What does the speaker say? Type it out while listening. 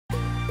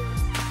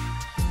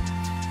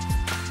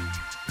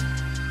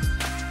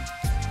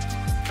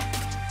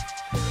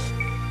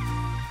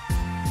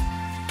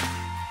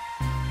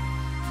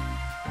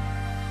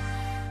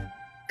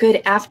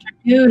Good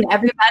afternoon,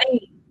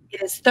 everybody.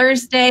 It is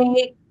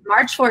Thursday,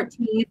 March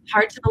 14th.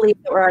 Hard to believe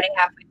that we're already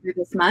halfway through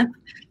this month.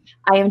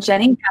 I am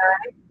Jenny,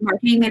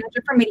 marketing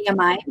manager for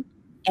Mediavine,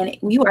 and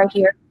we are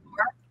here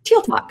for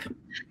Teal Talk.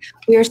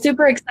 We are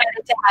super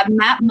excited to have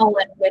Matt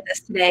Mullen with us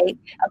today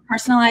of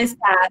Personalized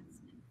Paths.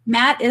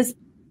 Matt is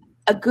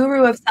a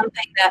guru of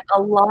something that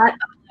a lot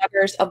of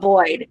bloggers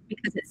avoid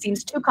because it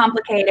seems too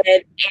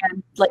complicated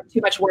and like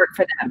too much work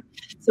for them.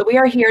 So we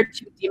are here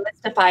to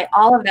demystify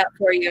all of that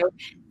for you.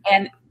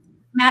 And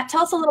Matt,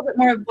 tell us a little bit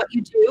more of what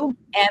you do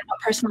and what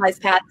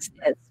Personalized Paths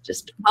is.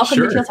 Just welcome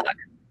to Teal Talk.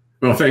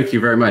 Well, thank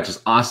you very much.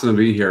 It's awesome to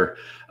be here.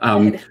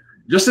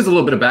 Just as a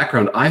little bit of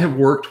background, I have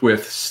worked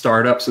with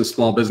startups and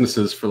small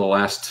businesses for the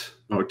last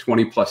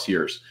 20 plus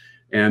years.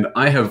 And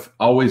I have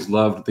always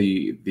loved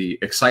the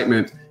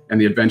excitement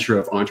and the adventure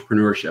of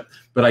entrepreneurship.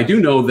 But I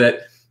do know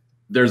that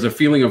there's a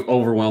feeling of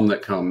overwhelm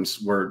that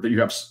comes where you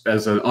have,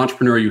 as an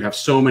entrepreneur, you have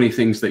so many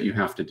things that you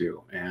have to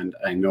do. And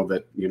I know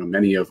that,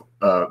 many of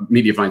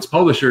Mediavine's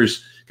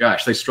publishers,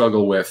 gosh, they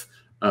struggle with,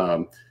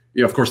 of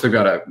course, they've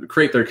got to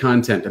create their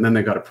content and then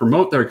they've got to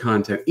promote their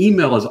content.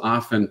 Email is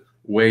often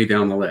way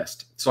down the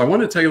list. So I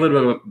want to tell you a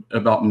little bit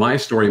about my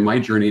story, my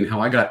journey, and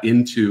how I got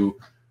into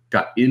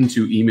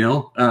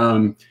email.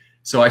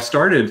 So I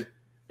started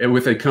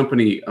with a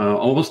company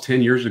almost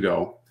 10 years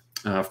ago.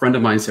 A friend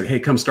of mine said, hey,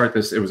 come start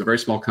this. It was a very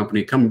small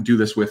company. Come do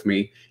this with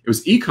me. It was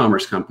an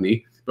e-commerce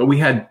company, but we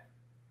had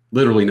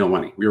literally no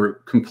money. We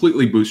were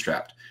completely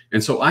bootstrapped.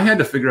 And so I had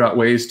to figure out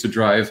ways to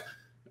drive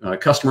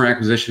customer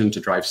acquisition, to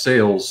drive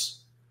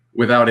sales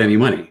without any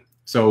money.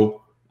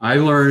 So I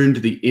learned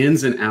the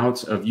ins and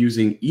outs of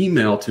using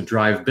email to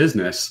drive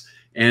business.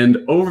 And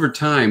over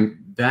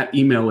time, that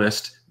email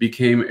list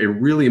became a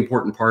really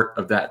important part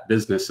of that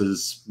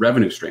business's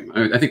revenue stream.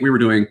 I think we were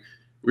doing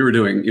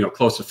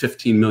close to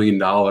 $15 million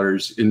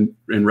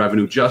in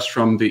revenue just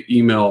from the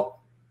emails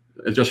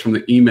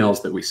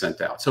that we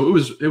sent out. So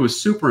it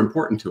was super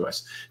important to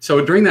us.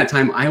 So during that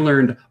time, I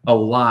learned a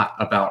lot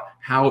about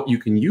how you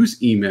can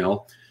use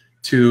email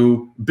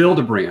to build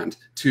a brand,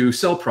 to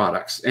sell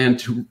products, and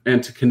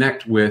to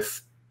connect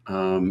with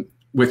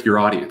your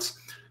audience.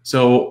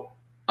 So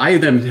I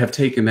then have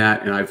taken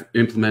that and I've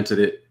implemented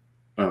it.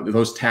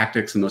 Those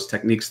tactics and those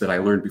techniques that I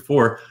learned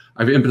before,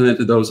 I've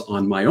implemented those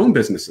on my own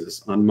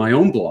businesses, on my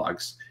own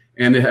blogs,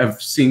 and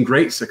have seen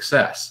great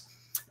success.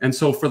 And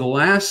so for the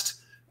last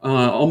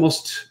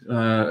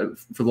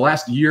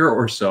year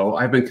or so,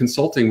 I've been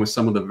consulting with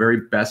some of the very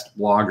best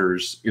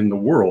bloggers in the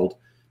world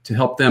to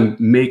help them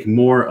make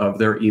more of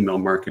their email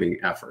marketing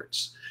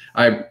efforts.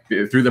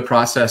 Through the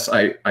process,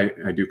 I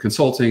do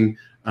consulting.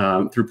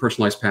 Through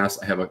Personalized Paths,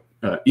 I have an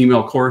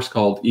email course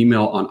called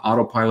Email on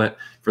Autopilot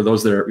for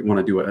those that want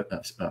to do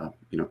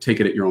take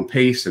it at your own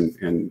pace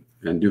and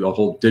do the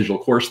whole digital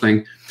course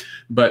thing.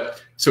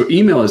 But so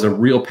email is a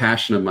real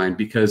passion of mine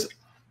because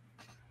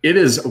it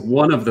is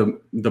one of the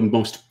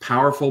most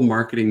powerful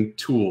marketing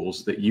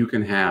tools that you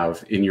can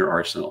have in your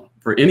arsenal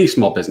for any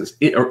small business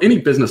or any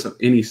business of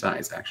any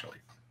size, actually.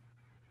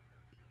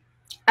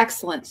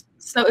 Excellent.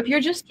 So if you're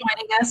just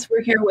joining us,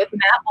 we're here with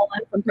Matt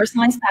Mullen from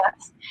Personalized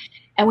Paths,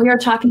 and we are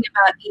talking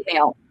about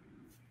email,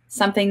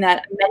 something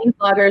that many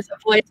bloggers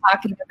avoid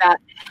talking about.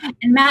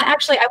 And Matt,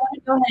 actually, I want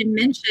to go ahead and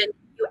mention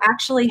you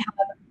actually have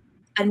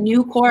a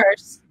new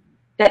course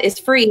that is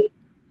free.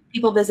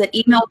 People visit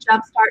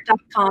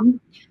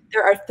emailjumpstart.com.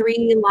 There are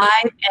 3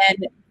 live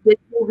and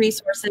visual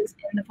resources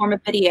in the form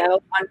of video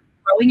on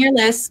growing your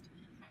list,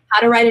 how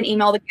to write an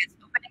email that gets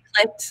open and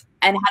clicked,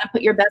 and how to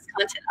put your best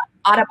content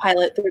on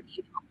autopilot through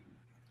email.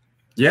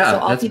 Yeah,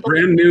 so that's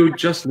brand new,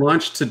 just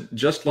launched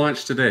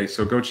today.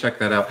 So go check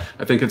that out.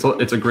 I think it's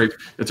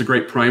a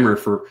great primer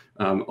for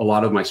a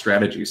lot of my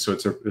strategies. So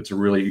it's a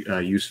really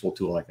useful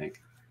tool, I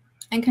think.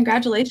 And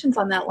congratulations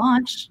on that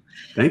launch.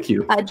 Thank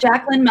you.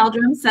 Jacqueline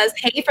Meldrum says,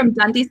 "Hey from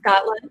Dundee,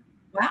 Scotland."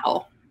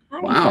 Wow. Hi,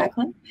 wow.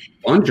 Jacqueline.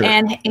 Bonjour.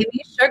 And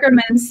Amy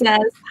Sugarman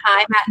says,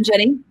 "Hi, Matt and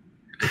Jenny."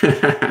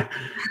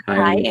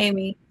 Hi,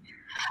 Amy.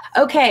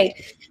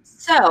 Okay,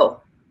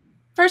 so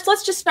first,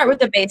 let's just start with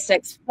the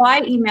basics.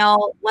 Why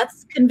email?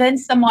 Let's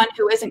convince someone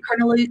who isn't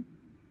currently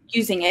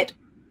using it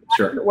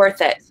worth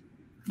it.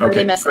 What are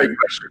they missing?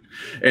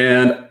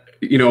 And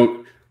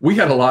we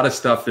had a lot of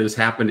stuff that has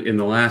happened in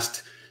the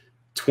last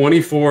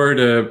 24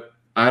 to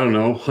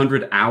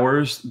 100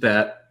 hours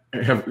that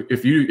have,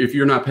 if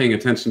you're not paying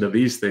attention to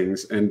these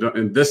things and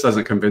this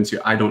doesn't convince you,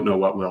 I don't know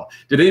what will.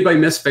 Did anybody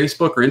miss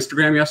Facebook or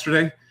Instagram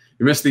yesterday?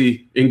 You missed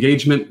the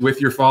engagement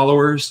with your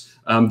followers,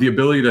 the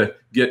ability to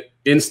get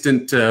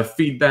instant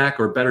feedback,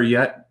 or better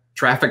yet,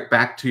 traffic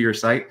back to your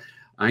site.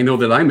 I know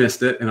that I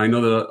missed it, and I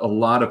know that a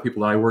lot of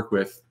people that I work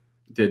with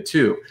did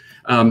too.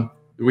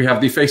 We have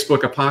the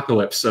Facebook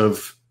apocalypse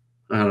of,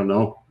 I don't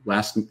know,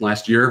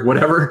 last year,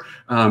 whatever.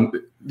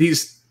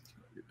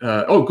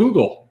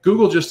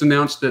 Google just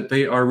announced that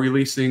they are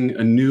releasing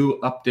a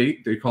new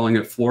update. They're calling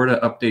it Florida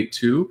Update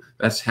 2.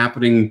 That's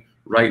happening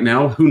right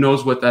now. Who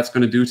knows what that's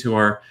going to do to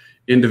our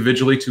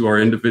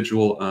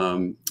individual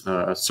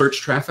search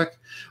traffic.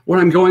 Where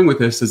I'm going with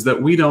this is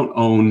that we don't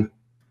own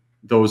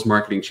those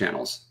marketing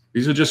channels.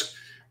 These are just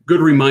good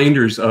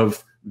reminders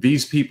of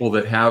these people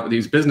that have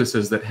these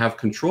businesses that have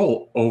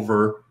control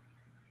over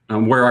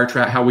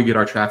how we get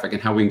our traffic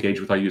and how we engage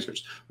with our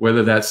users,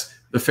 whether that's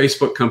the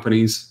Facebook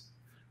companies,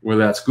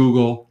 whether that's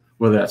Google,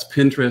 whether that's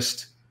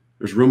Pinterest.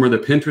 There's rumor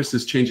that Pinterest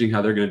is changing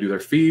how they're going to do their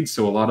feeds,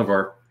 so a lot of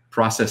our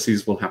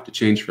processes will have to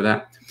change for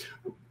that.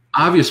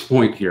 Obvious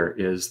point here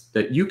is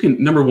that you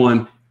can, number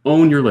one,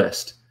 own your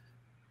list.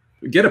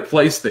 Get a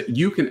place that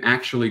you can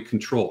actually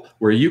control,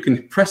 where you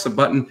can press a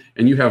button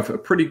and you have a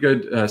pretty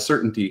good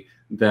certainty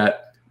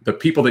that the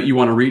people that you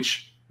want to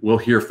reach will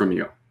hear from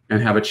you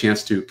and have a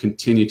chance to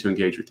continue to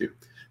engage with you.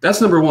 That's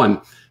number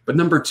one. But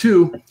number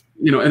two,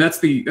 and that's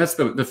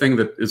the thing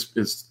that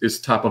is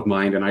top of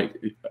mind, and I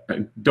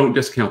don't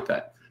discount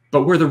that.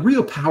 But where the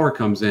real power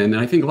comes in, and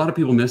I think a lot of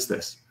people miss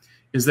this,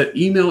 is that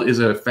email is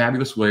a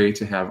fabulous way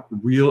to have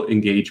real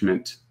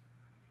engagement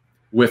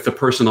with the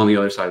person on the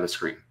other side of the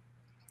screen.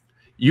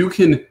 You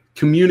can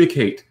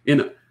communicate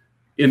in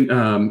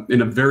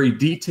a very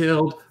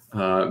detailed,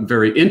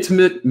 very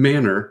intimate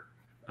manner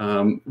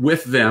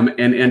with them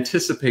and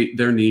anticipate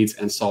their needs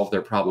and solve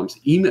their problems.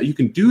 Email, you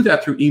can do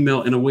that through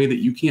email in a way that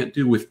you can't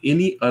do with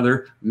any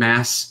other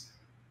mass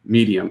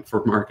medium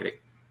for marketing.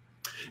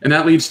 And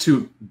that leads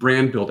to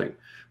brand building.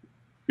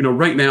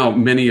 Right now,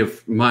 many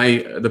of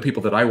the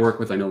people that I work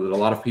with, I know that a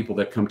lot of people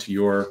that come to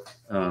your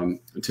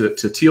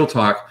to Teal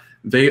Talk,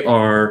 they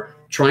are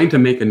trying to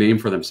make a name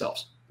for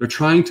themselves. They're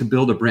trying to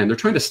build a brand. They're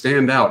trying to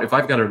stand out. If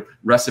I've got a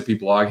recipe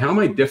blog, how am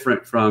I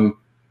different from,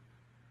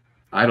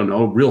 I don't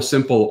know, Real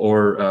Simple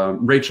or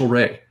Rachel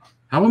Ray?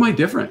 How am I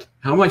different?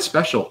 How am I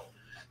special?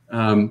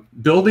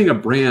 Building a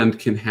brand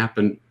can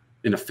happen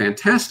in a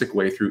fantastic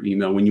way through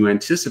email when you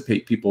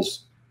anticipate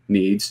people's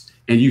needs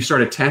and you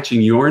start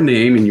attaching your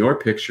name and your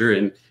picture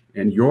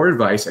and your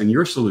advice and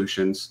your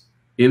solutions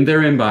in their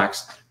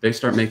inbox. They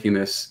start making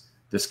this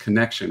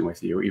connection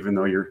with you, even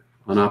though you're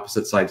on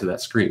opposite sides of that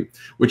screen,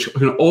 which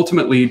can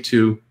ultimately lead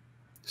to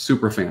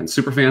super fans.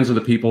 Super fans are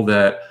the people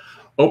that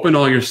open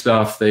all your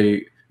stuff.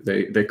 They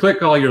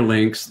click all your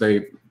links.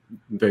 They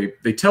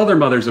tell their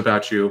mothers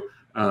about you.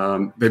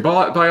 They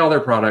buy all their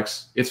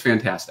products. It's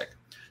fantastic.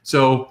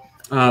 So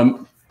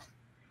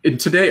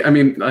today,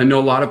 I know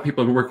a lot of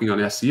people are working on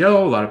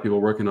SEO, a lot of people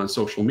are working on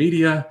social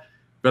media,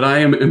 but I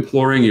am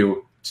imploring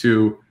you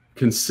to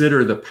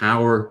consider the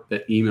power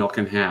that email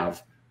can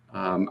have.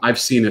 I've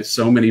seen it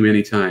so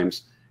many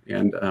times.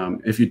 And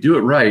if you do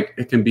it right,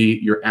 it can be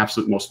your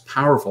absolute most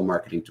powerful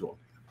marketing tool.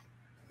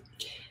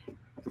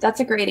 That's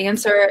a great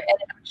answer. And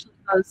it actually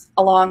goes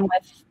along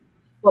with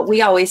what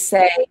we always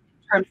say in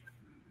terms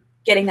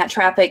of getting that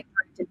traffic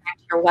back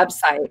to your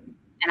website.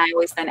 And I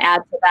always then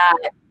add to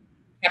that,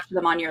 capture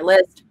them on your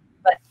list,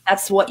 but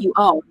that's what you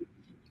own. You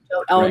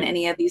don't own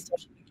any of these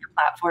social media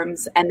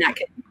platforms, and that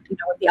can,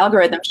 with the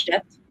algorithm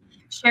shift.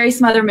 Sherry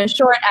Smotherman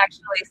Short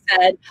actually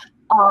said,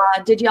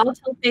 did y'all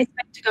tell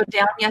Facebook to go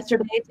down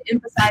yesterday to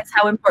emphasize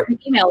how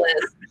important email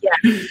is?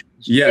 Yeah.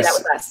 Yes. That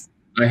was us.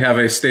 I have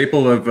a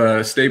stable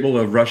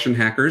of Russian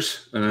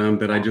hackers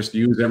that I just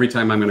use every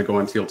time I'm going to go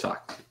on Teal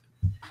Talk.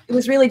 It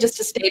was really just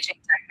a staging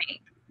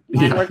technique,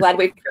 and we're glad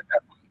we proved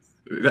our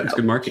points. That's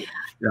good marketing.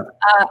 Yeah.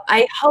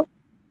 I hope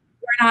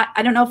we're not.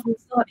 I don't know if we're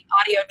still having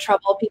audio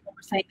trouble. People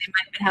were saying they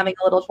might have been having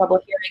a little trouble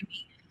hearing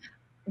me.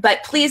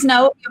 But please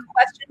know, if you have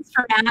questions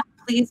for Matt,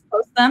 please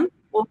post them.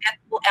 We'll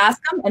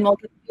ask them and we'll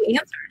get you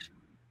answered.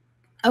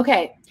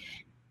 Okay.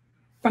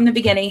 From the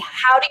beginning,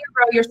 how do you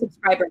grow your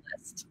subscriber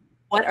list?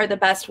 What are the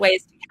best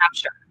ways to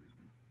capture?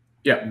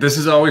 Yeah, this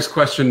is always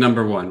question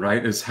number one,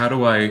 right? Is how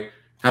do I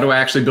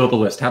actually build a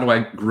list? How do I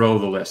grow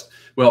the list?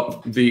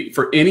 Well,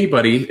 for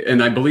anybody,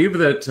 and I believe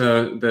that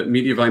that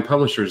Mediavine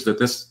publishers, that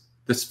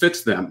this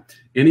fits them.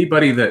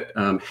 Anybody that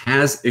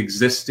has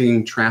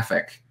existing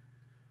traffic,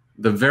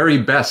 the very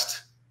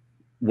best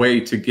way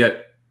to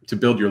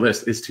build your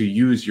list is to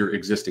use your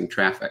existing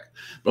traffic.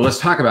 But let's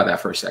talk about that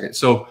for a second.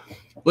 So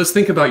let's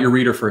think about your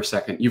reader for a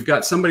second. You've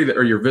got somebody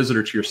or your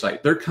visitor to your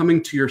site. They're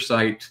coming to your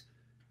site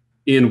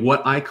in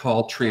what I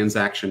call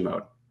transaction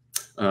mode.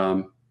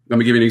 Let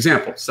me give you an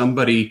example.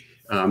 Somebody,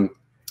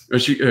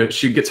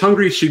 she gets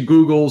hungry, she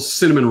Googles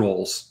cinnamon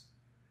rolls.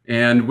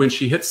 And when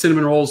she hits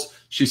cinnamon rolls,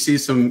 she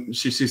sees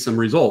some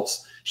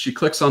results. She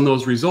clicks on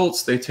those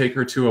results, they take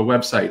her to a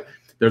website.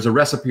 There's a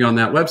recipe on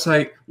that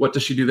website. What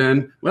does she do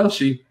then? Well,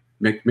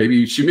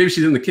 maybe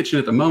she's in the kitchen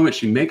at the moment.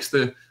 She makes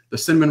the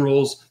cinnamon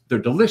rolls. They're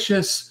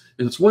delicious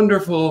and it's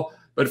wonderful.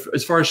 But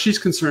as far as she's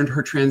concerned,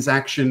 her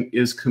transaction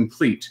is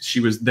complete. She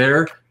was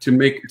there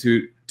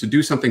to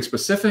do something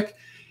specific.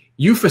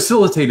 You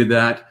facilitated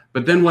that,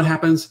 but then what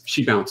happens?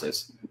 She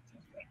bounces.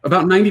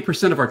 About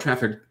 90% of our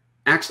traffic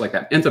acts like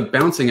that, ends up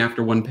bouncing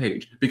after one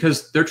page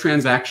because their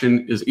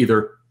transaction is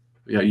either,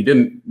 you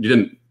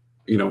didn't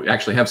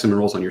actually have cinnamon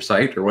rolls on your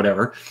site or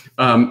whatever,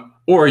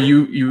 or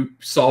you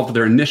solved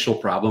their initial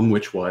problem,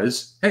 which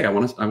was, hey, I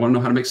want to know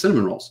how to make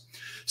cinnamon rolls.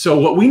 So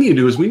what we need to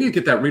do is we need to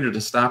get that reader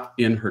to stop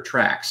in her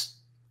tracks,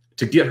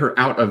 to get her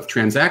out of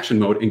transaction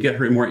mode and get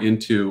her more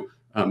into,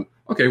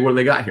 okay, what do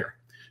they got here?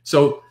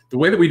 So the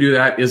way that we do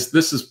that is,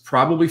 this is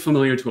probably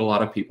familiar to a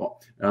lot of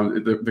people.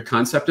 The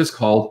concept is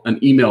called an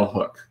email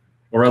hook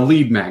or a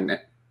lead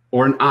magnet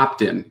or an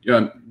opt-in.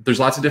 There's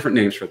lots of different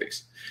names for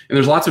these. And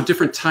there's lots of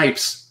different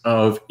types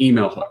of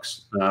email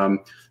hooks.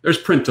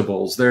 There's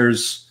printables,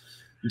 there's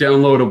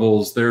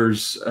downloadables,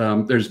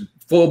 there's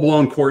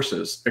full-blown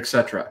courses,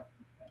 etc.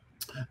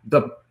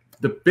 The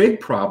big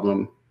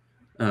problem,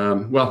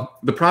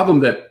 the problem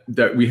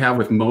that we have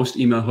with most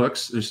email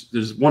hooks,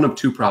 there's one of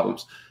two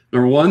problems.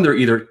 Number one, they're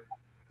either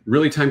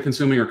really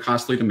time-consuming or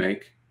costly to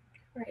make,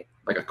 right,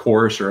 like a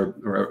course or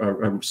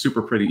a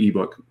super pretty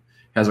ebook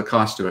has a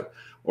cost to it.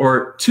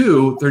 Or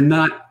two, they're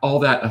not all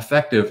that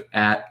effective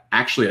at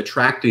actually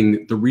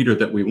attracting the reader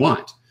that we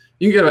want.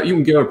 You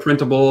can get a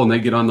printable and they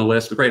get on the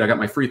list. Great, I got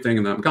my free thing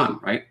and then I'm gone,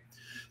 right?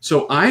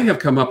 So I have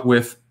come up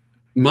with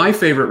my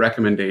favorite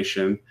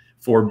recommendation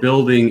for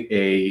building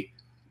a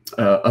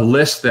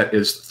list that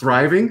is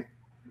thriving,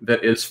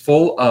 that is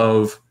full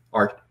of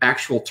our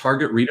actual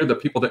target reader, the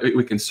people that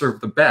we can serve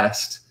the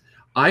best.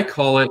 I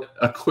call it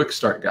a quick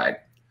start guide.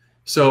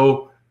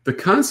 So the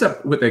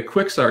concept with a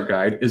quick start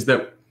guide is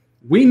that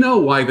we know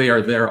why they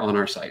are there on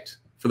our site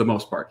for the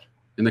most part.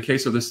 In the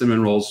case of the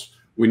cinnamon rolls,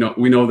 we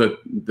know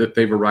that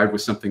they've arrived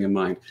with something in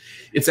mind.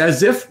 It's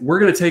as if we're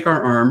going to take our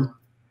arm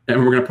and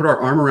we're going to put our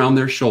arm around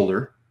their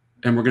shoulder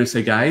and we're going to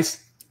say,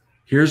 guys,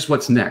 here's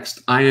what's next.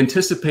 I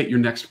anticipate your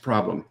next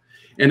problem.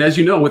 And as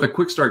you know, with a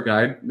quick start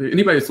guide,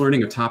 anybody that's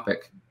learning a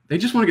topic, they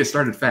just want to get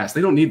started fast.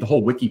 They don't need the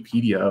whole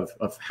Wikipedia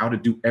of how to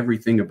do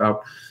everything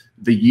about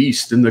the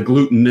yeast and the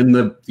gluten and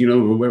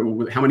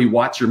the, how many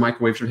watts your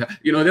microwave should have.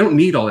 They don't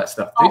need all that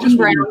stuff. They just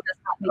want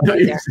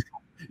to,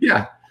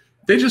 yeah,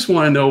 they just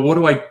want to know, what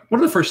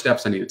are the first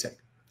steps I need to take?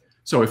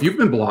 So if you've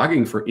been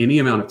blogging for any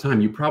amount of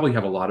time, you probably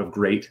have a lot of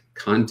great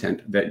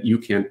content that you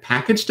can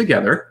package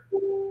together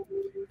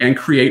and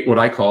create what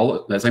I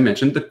call, as I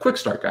mentioned, the quick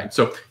start guide.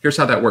 So here's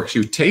how that works.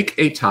 You take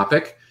a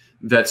topic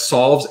that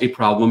solves a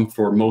problem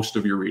for most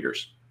of your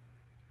readers.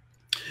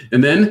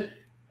 And then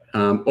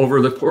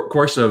over the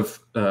course of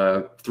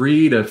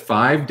 3 to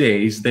 5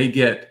 days, they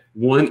get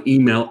one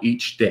email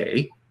each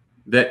day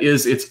that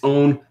is its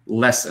own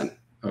lesson,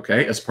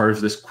 okay, as part of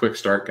this quick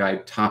start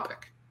guide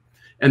topic.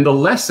 And the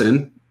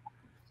lesson,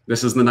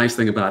 this is the nice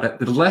thing about it,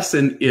 the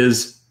lesson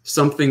is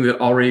something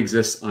that already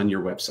exists on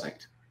your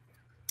website.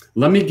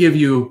 Let me give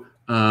you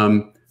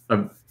a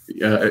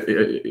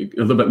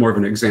little bit more of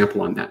an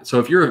example on that. So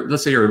if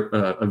let's say you're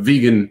a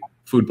vegan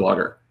food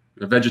blogger,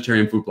 a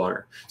vegetarian food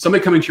blogger,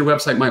 somebody coming to your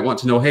website might want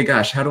to know, hey,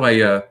 gosh, how do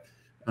I,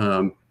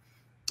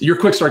 your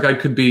quick start guide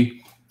could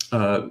be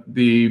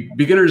the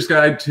beginner's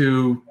guide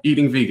to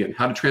eating vegan,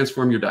 how to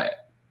transform your diet.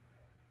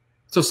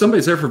 So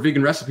somebody's there for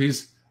vegan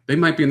recipes. They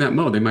might be in that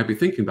mode. They might be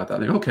thinking about that.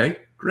 They're, okay,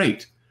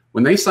 great.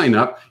 When they sign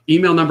up,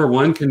 email number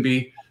one can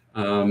be,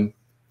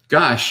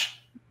 gosh,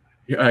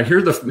 here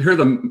are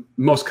the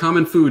most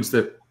common foods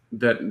that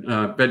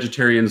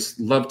vegetarians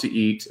love to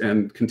eat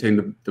and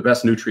contain the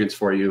best nutrients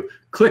for you.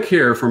 Click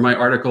here for my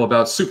article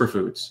about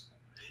superfoods.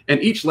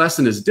 And each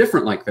lesson is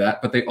different like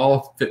that, but they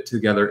all fit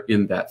together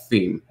in that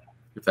theme,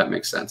 if that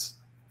makes sense.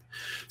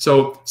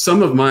 So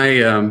some of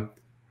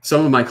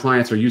my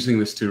clients are using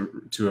this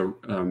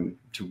to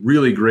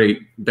really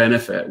great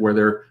benefit, where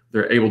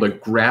they're able to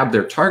grab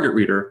their target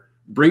reader,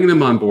 bring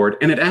them on board,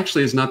 and it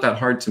actually is not that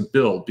hard to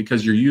build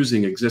because you're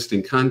using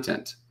existing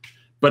content.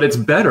 But it's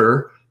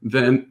better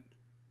than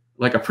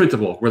like a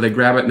printable where they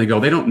grab it and they go,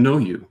 they don't know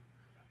you.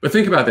 But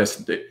think about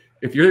this.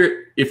 If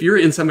you're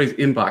in somebody's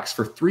inbox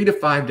for 3 to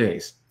 5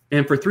 days,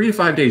 and for 3 to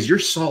 5 days you're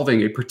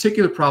solving a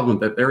particular problem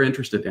that they're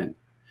interested in,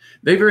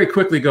 they very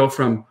quickly go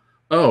from,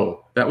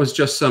 oh, that was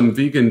just some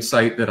vegan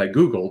site that I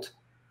Googled,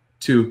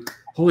 to,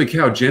 holy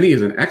cow, Jenny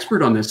is an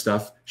expert on this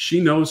stuff. She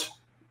knows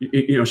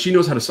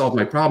how to solve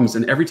my problems.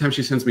 And every time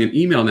she sends me an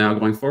email now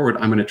going forward,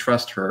 I'm going to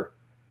trust her.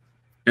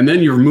 And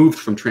then you're moved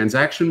from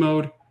transaction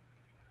mode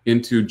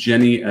into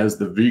Jenny as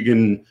the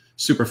vegan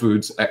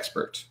superfoods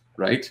expert,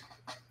 right?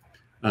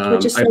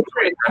 Which is so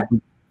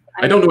true.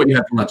 I don't know what you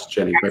have for lunch,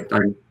 Jenny, but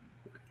I'm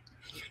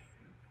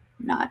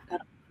not.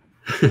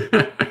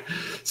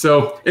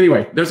 So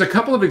anyway, there's a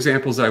couple of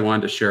examples that I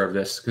wanted to share of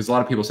this, because a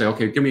lot of people say,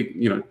 okay,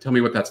 tell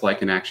me what that's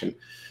like in action.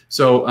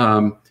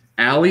 So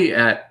Allie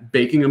at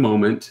Baking a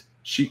Moment,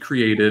 she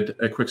created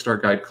a quick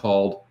start guide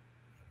called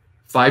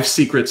 5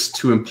 Secrets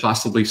to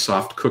Impossibly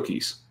Soft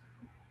Cookies.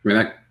 I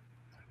mean,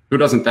 who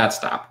doesn't that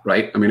stop,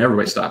 right? I mean,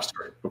 everybody stops to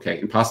it. Okay,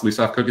 impossibly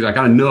soft cookies. I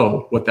got to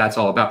know what that's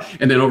all about.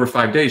 And then over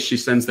 5 days, she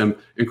sends them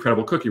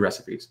incredible cookie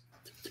recipes.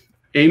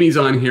 Amy's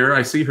on here.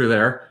 I see her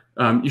there.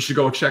 You should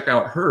go check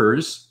out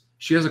hers.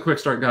 She has a quick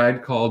start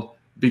guide called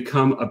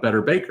Become a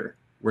Better Baker,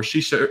 where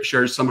she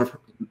shares some of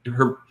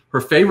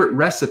her favorite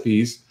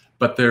recipes,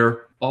 but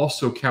they're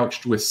also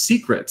couched with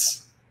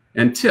secrets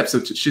and tips.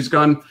 So she's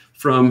gone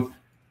from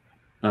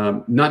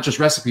not just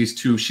recipes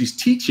to she's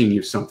teaching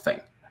you something.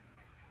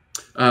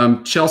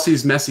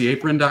 Chelsea's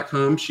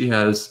messyapron.com. She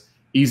has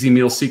easy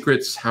meal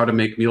secrets, how to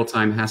make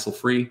mealtime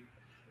hassle-free.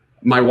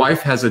 My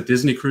wife has a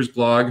Disney cruise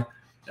blog,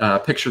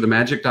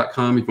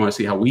 picturethemagic.com, if you want to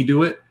see how we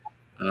do it.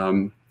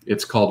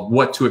 It's called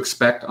What to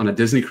Expect on a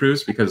Disney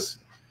Cruise, because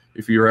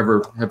if you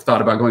ever have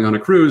thought about going on a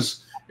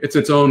cruise, it's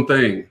its own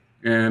thing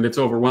and it's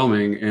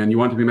overwhelming and you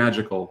want it to be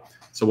magical.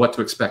 So what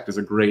to expect is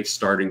a great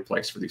starting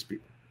place for these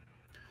people.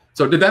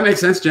 So did that make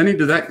sense, Jenny?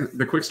 Did that,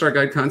 the quick start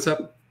guide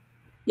concept?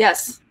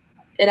 Yes,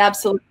 it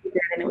absolutely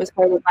did, and it was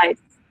great advice.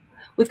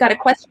 We've got a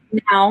question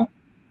now.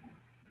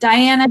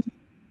 Diana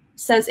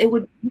says it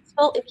would be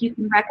useful if you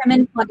can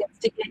recommend plugins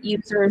to get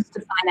users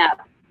to sign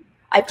up.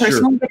 I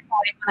personally get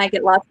annoyed when I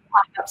get lots of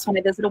pop-ups when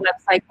I visit a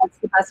website. What's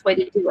the best way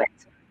to do it?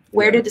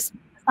 Where to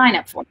sign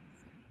up for?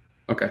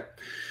 Okay,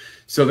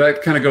 so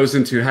that kind of goes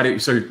into how do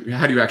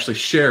you actually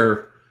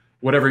share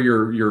whatever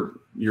your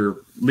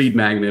lead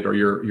magnet or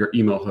your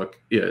email hook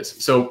is.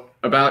 So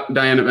about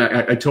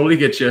Diana, I totally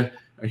get you.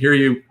 I hear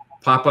you.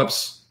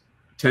 Pop-ups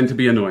tend to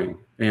be annoying,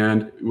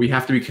 and we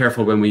have to be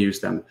careful when we use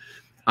them.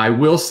 I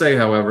will say,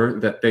 however,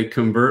 that they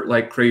convert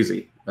like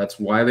crazy. That's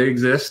why they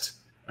exist.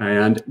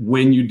 And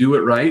when you do it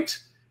right,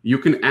 you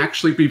can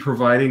actually be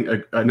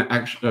providing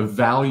a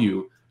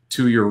value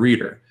to your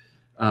reader.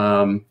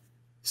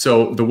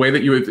 So the way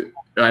that you would,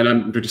 and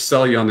I'm going to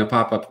sell you on the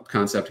pop-up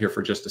concept here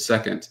for just a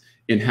second,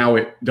 in how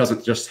it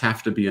doesn't just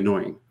have to be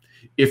annoying.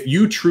 If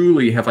you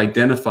truly have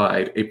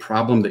identified a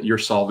problem that you're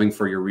solving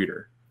for your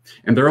reader,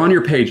 and they're on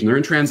your page and they're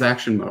in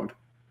transaction mode,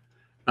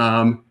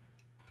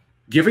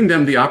 giving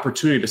them the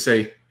opportunity to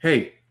say,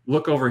 hey,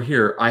 look over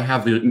here, I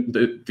have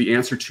the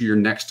answer to your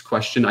next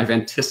question. I've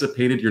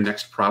anticipated your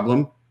next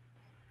problem.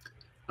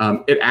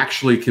 It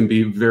actually can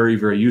be very,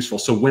 very useful.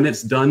 So when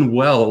it's done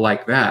well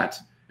like that,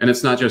 and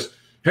it's not just,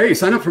 hey,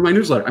 sign up for my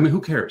newsletter. I mean,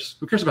 who cares?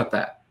 Who cares about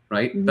that,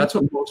 right? Mm-hmm. That's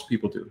what most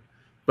people do.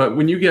 But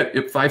when you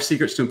get 5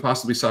 secrets to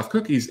impossibly soft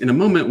cookies, in a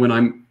moment when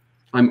I'm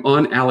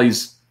on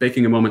Allie's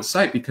Baking a Moment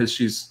site because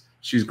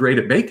she's great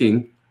at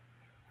baking,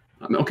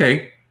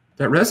 okay,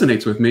 that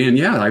resonates with me, and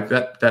yeah,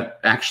 that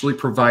actually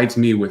provides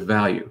me with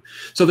value.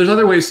 So there's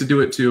other ways to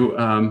do it too.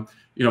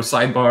 You know,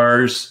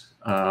 sidebars,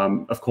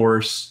 of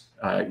course.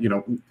 You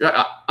know,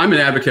 I'm an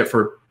advocate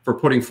for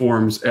putting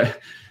forms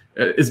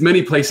as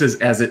many places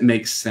as it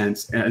makes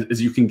sense,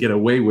 as you can get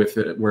away with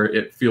it, where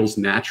it feels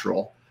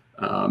natural.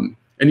 And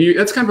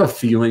that's kind of a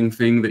feeling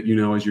thing that you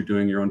know as you're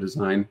doing your own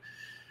design.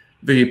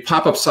 The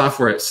pop-up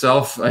software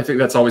itself, I think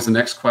that's always the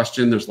next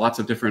question. There's lots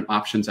of different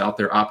options out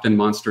there. Opt-in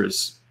Monster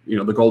is, you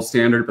know, the gold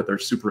standard, but they're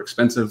super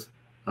expensive.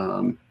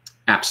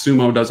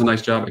 AppSumo does a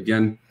nice job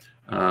again.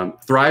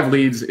 Thrive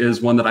Leads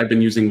is one that I've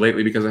been using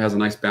lately because it has a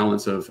nice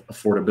balance of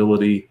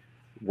affordability,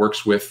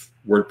 works with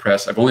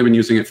WordPress. I've only been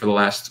using it for the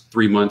last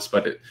 3 months,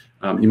 but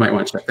you might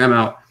want to check them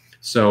out.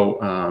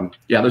 So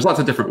yeah, there's lots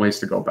of different ways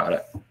to go about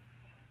it.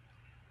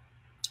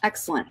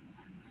 Excellent.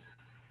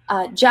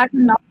 Jack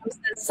Malcolm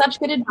says, such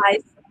good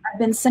advice. I've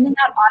been sending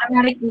out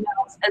automatic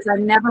emails as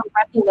I'm never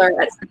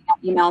regular at sending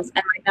out emails,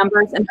 and my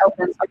numbers and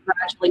opens are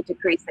gradually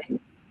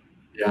decreasing.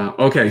 Yeah,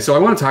 okay, so I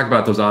want to talk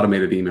about those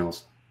automated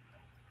emails.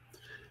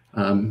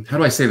 How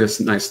do I say this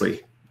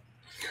nicely?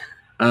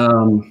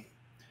 Okay,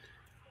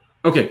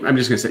 I'm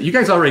just gonna say, you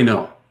guys already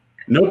know.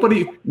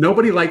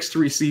 Nobody likes to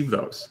receive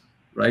those,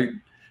 right?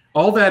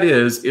 All that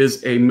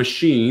is a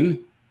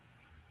machine,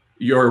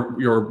 your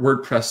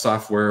WordPress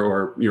software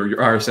or your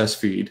RSS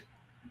feed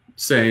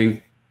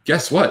saying,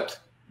 guess what?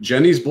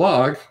 Jenny's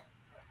blog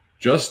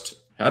just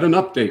had an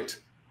update.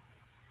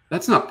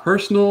 That's not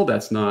personal.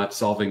 That's not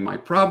solving my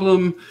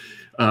problem.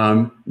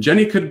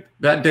 Jenny could,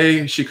 that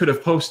day, she could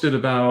have posted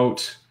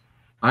about,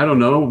 I don't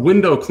know,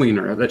 window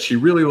cleaner that she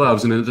really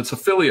loves, and it's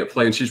affiliate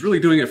play, and she's really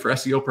doing it for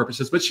SEO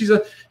purposes, but she's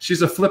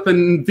a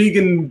flippin'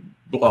 vegan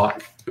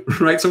blog,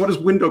 right? So what does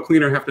window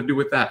cleaner have to do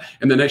with that?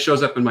 And then it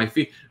shows up in my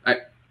feed,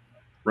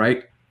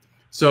 right?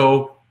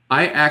 So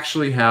I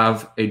actually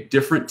have a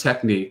different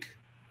technique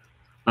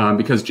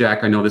because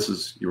Jack, I know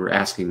you were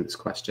asking this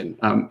question,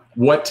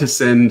 what to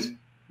send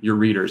your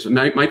readers. And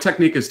my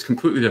technique is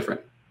completely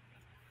different.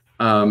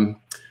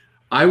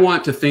 I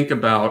want to think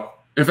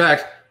about, in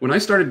fact, when I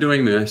started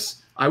doing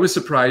this, I was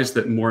surprised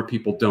that more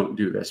people don't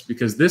do this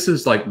because this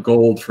is like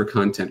gold for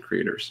content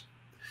creators.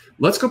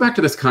 Let's go back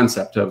to this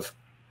concept of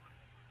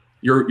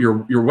your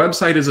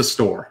website is a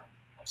store.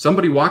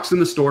 Somebody walks in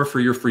the store for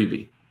your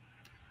freebie.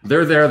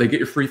 They're there, they get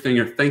your free thing,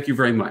 and thank you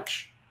very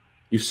much.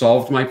 You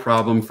solved my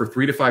problem for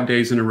 3 to 5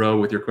 days in a row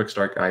with your quick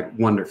start guide.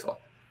 Wonderful.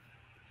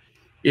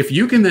 If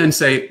you can then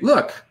say,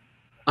 look,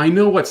 I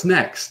know what's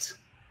next.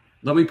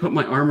 Let me put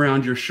my arm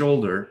around your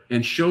shoulder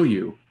and show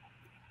you.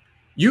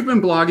 You've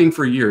been blogging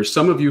for years,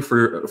 some of you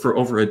for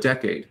over a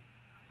decade.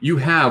 You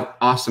have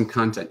awesome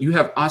content. You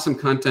have awesome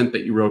content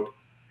that you wrote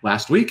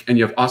last week, and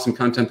you have awesome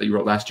content that you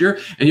wrote last year,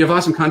 and you have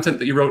awesome content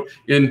that you wrote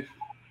in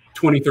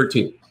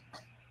 2013.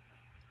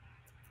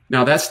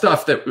 Now, that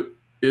stuff that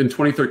in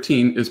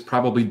 2013 is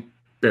probably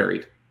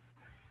buried,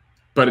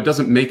 but it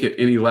doesn't make it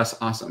any less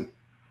awesome.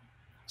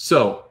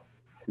 So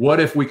what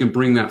if we can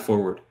bring that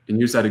forward and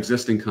use that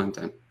existing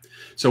content?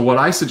 So what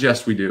I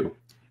suggest we do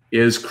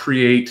is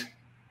create,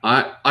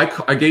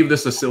 I gave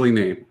this a silly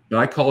name, but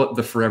I call it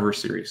the Forever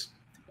Series.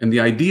 And the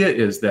idea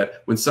is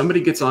that when somebody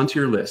gets onto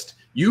your list,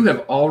 you have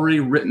already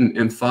written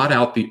and thought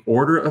out the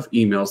order of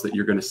emails that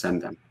you're going to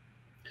send them.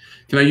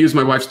 Can I use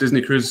my wife's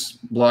Disney Cruise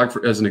blog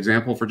as an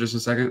example for just a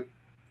second?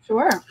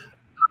 Sure.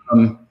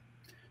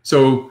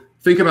 So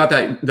think about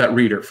that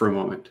reader for a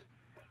moment.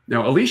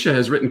 Now, Alicia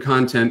has written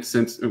content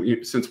since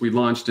we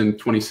launched in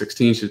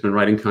 2016. She's been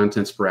writing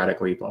content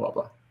sporadically, blah, blah,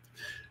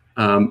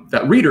 blah.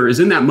 That reader is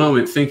in that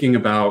moment thinking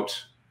about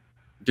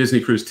Disney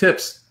Cruise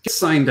tips, gets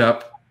signed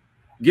up,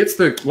 gets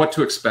the what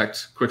to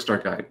expect quick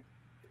start guide.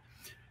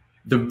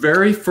 The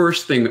very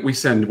first thing that we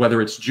send,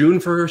 whether it's June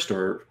 1st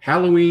or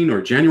Halloween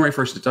or January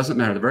 1st, it doesn't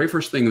matter. The very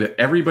first thing that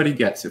everybody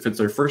gets, if it's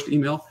their first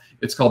email,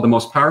 it's called the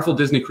most powerful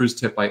Disney Cruise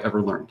tip I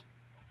ever learned.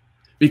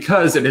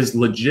 Because it is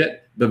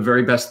legit the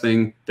very best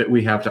thing that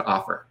we have to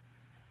offer.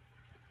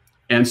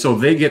 And so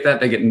they get that,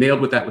 they get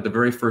nailed with that with the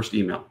very first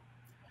email.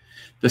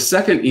 The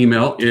second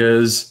email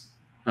is,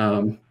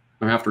 I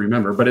have to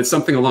remember, but it's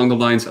something along the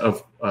lines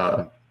of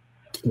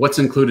what's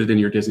included in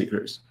your Disney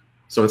Cruise.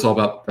 So it's all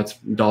about, that's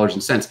dollars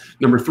and cents.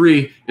 Number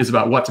 3 is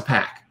about what to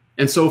pack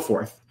and so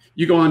forth.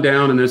 You go on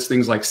down and there's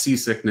things like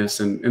seasickness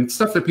and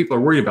stuff that people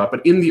are worried about,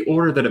 but in the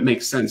order that it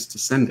makes sense to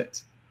send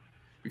it.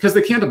 Because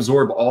they can't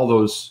absorb all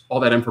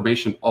that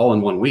information all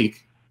in 1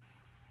 week.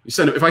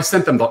 If I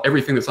sent them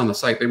everything that's on the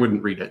site, they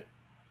wouldn't read it.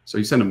 So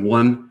you send them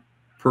 1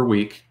 per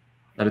week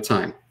at a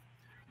time.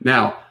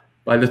 Now,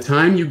 by the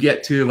time you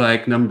get to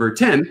like number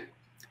 10,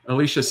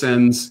 Alicia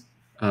sends,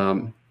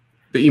 the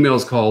email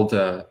is called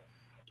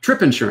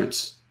trip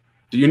insurance.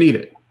 Do you need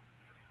it?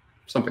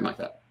 Something like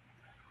that.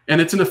 And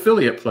it's an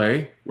affiliate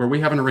play where we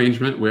have an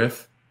arrangement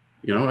with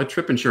a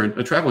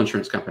travel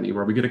insurance company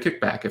where we get a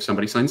kickback if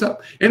somebody signs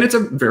up. And it's a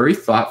very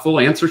thoughtful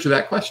answer to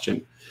that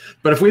question.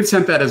 But if we had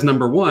sent that as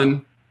number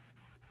 1,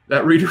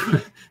 that reader,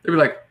 they'd be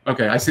like,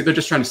 okay, I see they're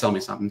just trying to sell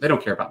me something. They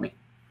don't care about me.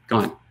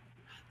 Gone.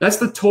 That's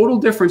the total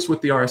difference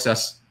with the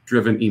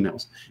RSS-driven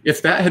emails.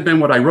 If that had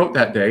been what I wrote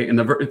that day, and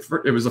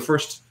it was the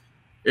first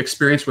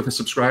experience with a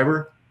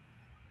subscriber,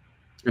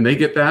 and they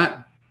get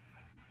that,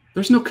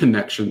 there's no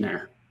connection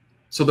there.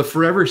 So the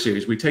Forever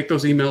series, we take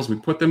those emails, we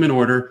put them in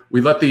order,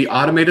 we let the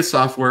automated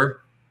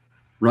software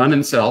run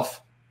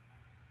itself,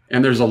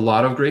 and there's a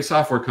lot of great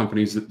software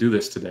companies that do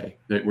this today,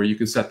 where you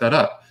can set that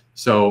up.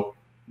 So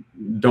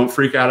don't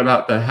freak out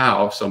about the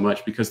how so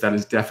much, because that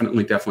is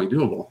definitely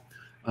doable.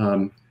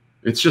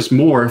 It's just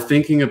more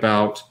thinking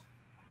about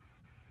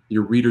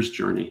your reader's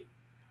journey.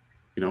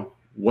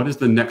 What is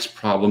the next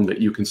problem that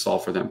you can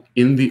solve for them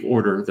in the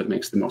order that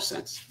makes the most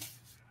sense?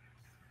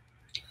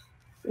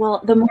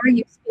 Well, the more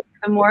you speak,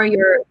 the more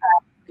your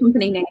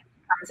company name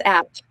becomes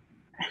apt.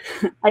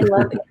 I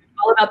love it. It's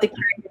all about the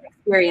curated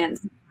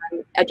experience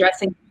and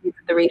addressing the needs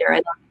of the reader.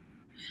 I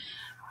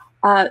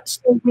love it.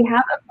 So we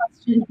have a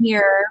question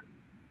here.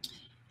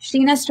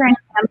 Sheena Strang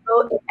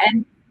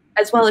and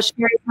as well as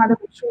Sherry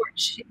Short,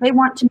 they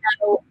want to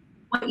know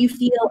what you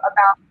feel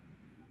about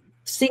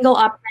single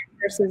opt-in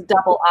versus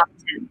double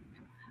opt-in.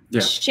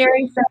 Yeah.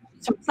 Sherry said,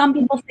 some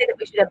people say that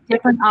we should have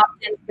different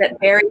opt-ins that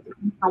vary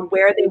from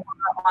where they were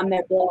on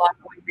their blog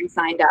when they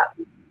signed up.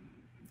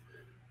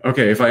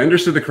 Okay, if I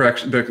understood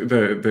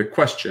the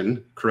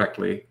question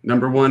correctly,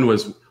 number 1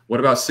 was, what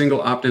about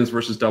single opt-ins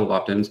versus double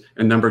opt-ins?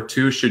 And number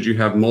 2, should you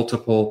have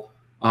multiple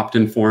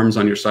opt-in forms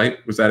on your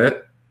site? Was that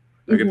it?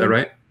 Did I get that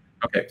right?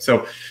 Okay,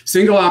 so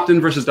single opt-in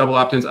versus double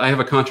opt-ins. I have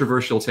a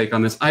controversial take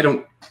on this. I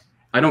don't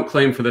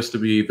claim for this to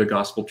be the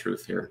gospel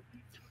truth here,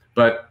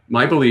 but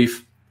my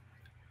belief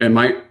and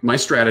my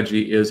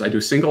strategy is I do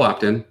single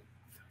opt-in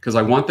because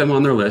I want them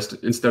on their list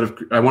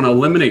I want to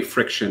eliminate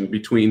friction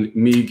between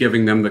me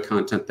giving them the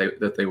content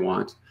that they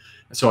want.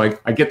 So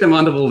I get them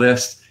onto the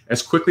list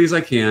as quickly as I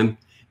can,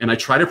 and I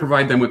try to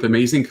provide them with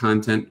amazing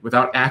content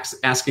without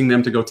asking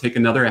them to go take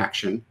another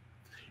action.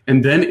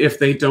 And then if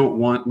they don't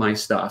want my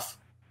stuff,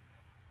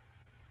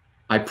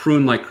 I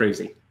prune like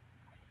crazy.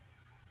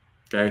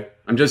 Okay,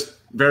 I'm just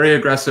very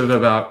aggressive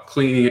about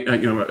cleaning,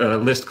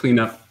 list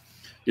cleanup.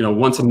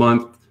 Once a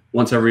month,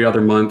 once every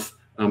other month.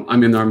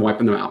 I'm in there, I'm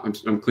wiping them out.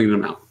 I'm cleaning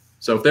them out.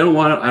 So if they don't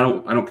want it, I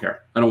don't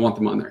care. I don't want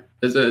them on there.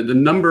 The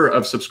number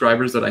of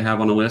subscribers that I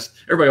have on a list,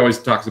 everybody always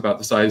talks about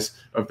the size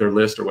of their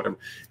list or whatever.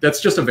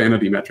 That's just a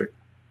vanity metric.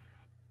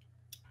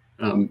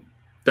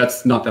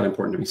 That's not that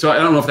important to me. So I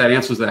don't know if that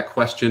answers that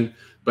question,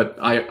 but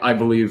I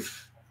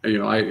believe, I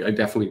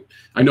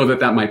know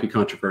that might be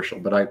controversial,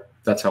 but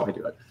that's how I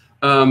do it.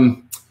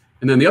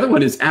 And then the other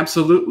one is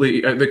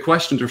absolutely, the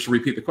question, just to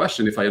repeat the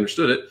question, if I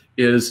understood it,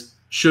 is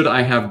should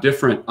I have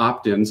different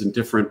opt-ins and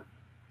different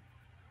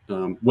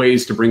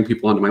ways to bring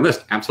people onto my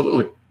list?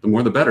 Absolutely. The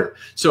more the better.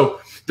 So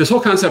this whole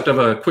concept of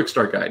a quick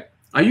start guide,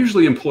 I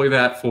usually employ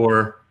that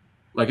for,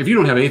 like, if you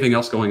don't have anything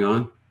else going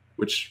on,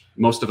 which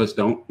most of us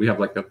don't, we have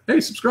like hey,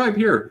 subscribe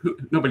here.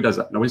 Nobody does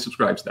that. Nobody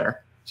subscribes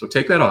there. So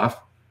take that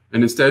off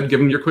and instead give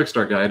them your quick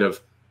start guide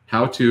of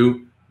how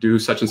to do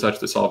such and such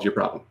that solves your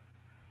problem.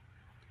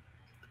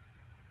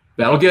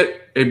 That'll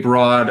get a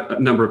broad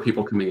number of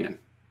people coming in.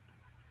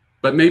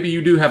 But maybe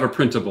you do have a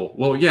printable.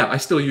 Well, yeah, I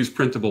still use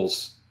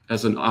printables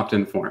as an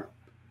opt-in form.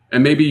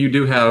 And maybe you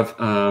do have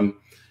a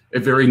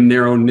very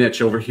narrow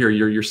niche over here.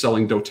 You're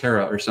selling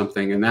doTERRA or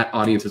something, and that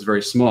audience is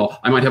very small.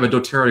 I might have a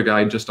doTERRA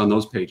guide just on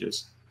those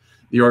pages.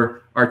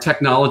 Our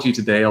technology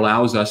today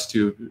allows us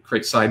to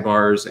create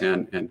sidebars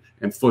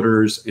and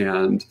footers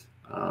and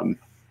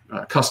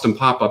custom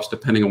pop-ups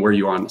depending on where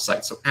you are on the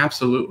site. So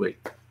absolutely,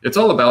 it's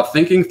all about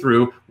thinking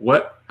through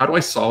how do I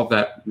solve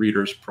that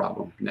reader's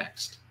problem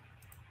next?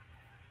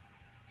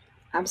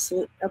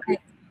 Absolutely. Okay.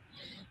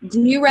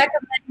 Do you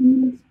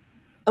recommend?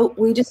 Oh,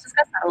 we just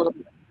discussed that a little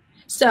bit.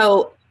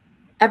 So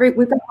we've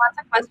got lots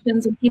of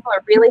questions, and people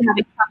are really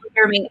having trouble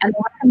hearing me. And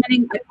they're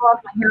recommending I pull off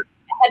my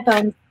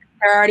headphones.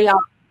 They're already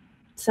off.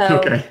 So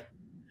okay,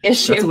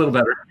 issue. That's a little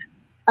better.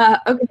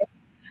 Okay.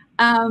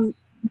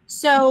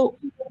 So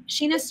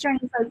Sheena String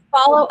says,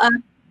 follow up,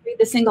 read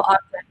the single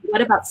object.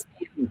 What about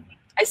spam?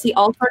 I see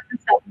all sorts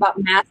of stuff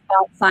about mass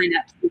bot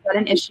signups. Is that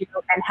an issue,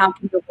 and how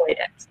can you avoid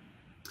it?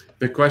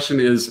 The question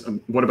is,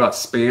 what about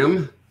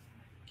spam?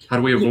 How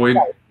do we avoid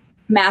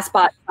mass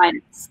bot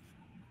signups?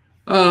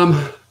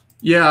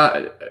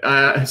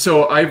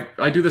 So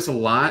I do this a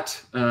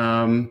lot.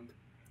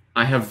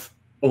 I have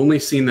only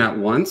seen that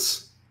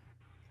once,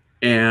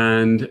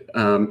 and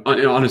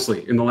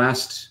honestly, in the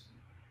last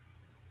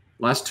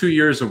 2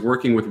 years of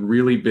working with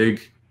really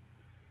big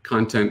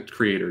content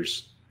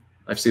creators,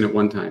 I've seen it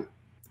one time.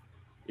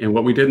 And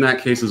what we did in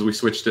that case is we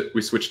switched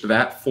to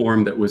that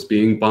form that was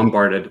being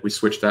bombarded. We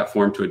switched that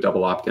form to a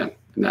double opt-in,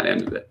 and that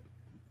ended it.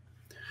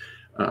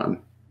 And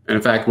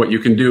in fact, what you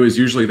can do is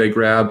usually they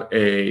grab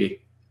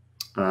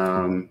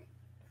they'll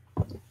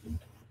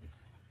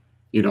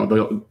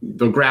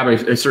grab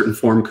a certain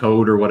form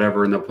code or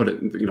whatever, and they'll put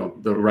it,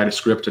 they'll write a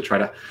script to try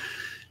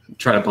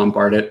to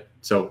bombard it.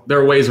 So there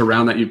are ways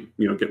around that. You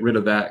get rid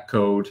of that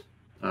code.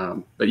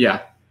 But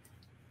yeah,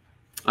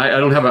 I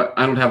don't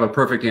have a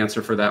perfect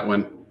answer for that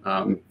one.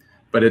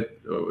 But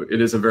it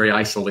is a very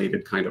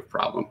isolated kind of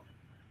problem.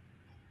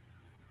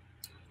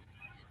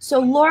 So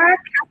Laura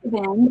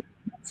Casavan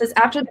says,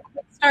 after the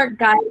quick start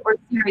guide or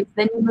series,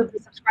 then you move the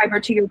subscriber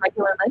to your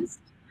regular list.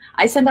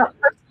 I send out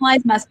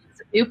personalized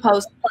messages of new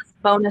posts plus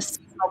bonus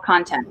seasonal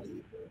content.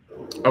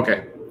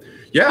 Okay.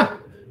 Yeah.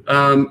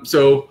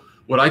 So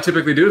what I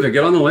typically do is I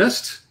get on the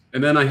list,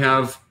 and then I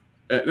have,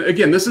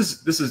 again, this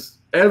is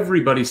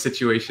everybody's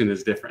situation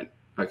is different.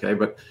 Okay.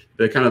 But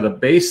the kind of the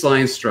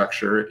baseline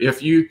structure,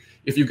 if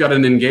you've got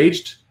an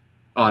engaged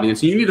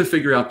audience, you need to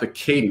figure out the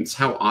cadence.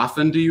 How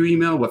often do you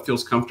email? What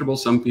feels comfortable?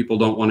 Some people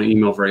don't want to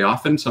email very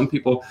often. Some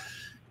people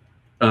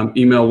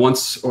email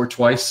once or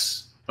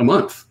twice a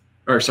month,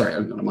 or sorry,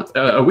 not a month,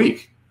 a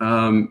week.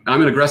 I'm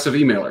an aggressive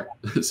emailer.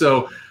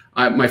 So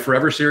my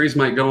Forever series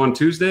might go on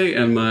Tuesday,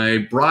 and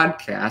my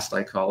broadcast,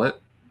 I call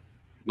it,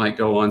 might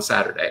go on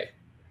Saturday,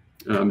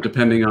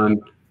 depending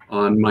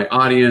on my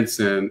audience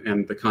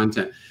and the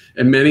content.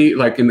 And many,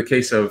 like in the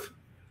case of,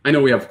 I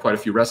know we have quite a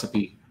few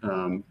recipe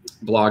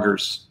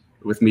bloggers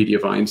with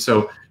Mediavine.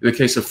 So in the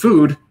case of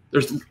food,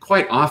 there's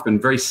quite often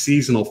very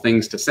seasonal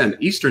things to send.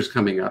 Easter's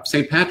coming up.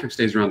 St. Patrick's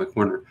Day's around the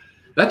corner.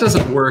 That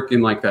doesn't work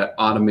in like that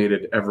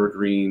automated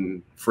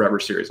evergreen Forever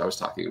series I was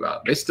talking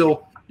about.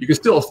 You can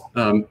still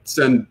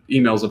send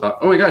emails about,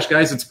 oh my gosh,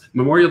 guys, it's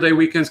Memorial Day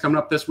weekend's coming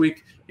up this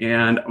week,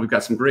 and we've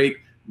got some great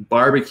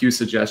barbecue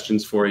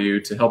suggestions for you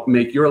to help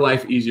make your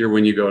life easier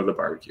when you go to the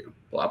barbecue,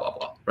 blah, blah,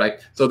 blah, right?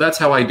 So that's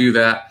how I do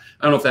that.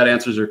 I don't know if that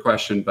answers your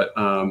question, but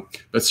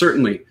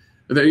certainly,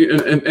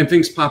 and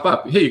things pop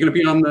up. Hey, you're going to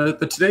be on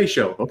the Today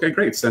Show. Okay,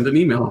 great. Send an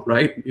email,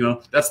 right?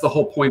 That's the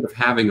whole point of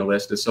having a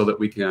list, is so that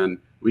we can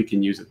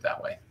use it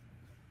that way.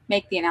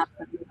 Make the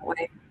announcement that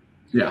way.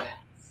 Yeah.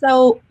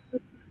 So,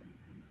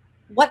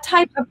 what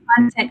type of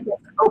content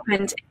gets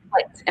opened,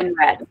 clicked, and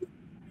read?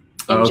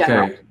 Okay.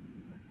 General?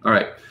 All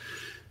right.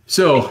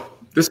 So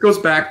this goes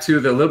back to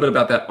a little bit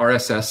about that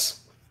RSS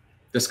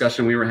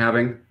discussion we were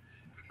having.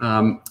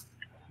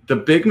 The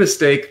big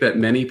mistake that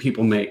many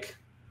people make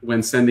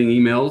when sending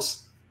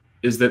emails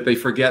is that they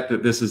forget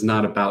that this is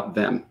not about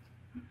them,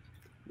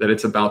 that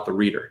it's about the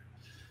reader.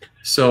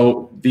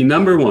 So the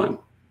number one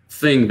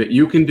thing that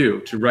you can do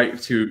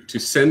to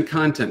send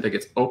content that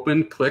gets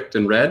opened, clicked,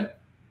 and read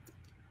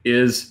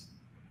is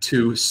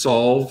to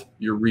solve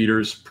your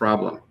reader's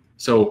problem.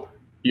 So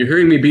you're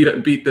hearing me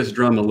beat this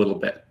drum a little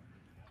bit.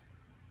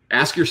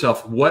 Ask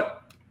yourself,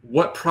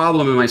 what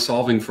problem am I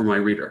solving for my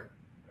reader?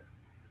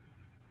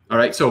 All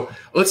right, so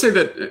let's say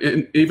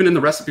that even in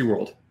the recipe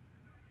world,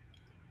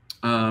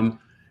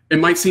 it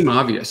might seem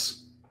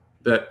obvious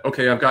that,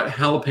 okay, I've got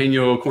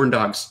jalapeno corn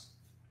dogs.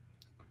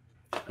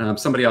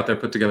 Somebody out there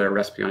put together a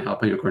recipe on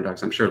jalapeno corn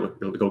dogs. I'm sure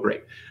it'll go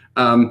great.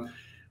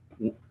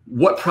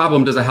 What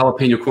problem does a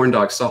jalapeno corn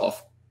dog solve?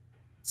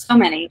 So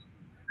many.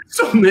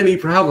 So many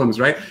problems,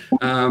 right?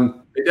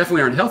 They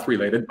definitely aren't health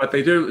related, but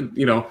they do,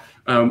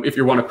 if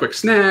you want a quick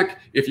snack,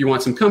 if you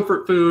want some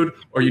comfort food,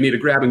 or you need a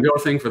grab and go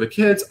thing for the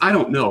kids, I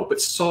don't know, but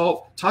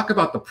talk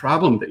about the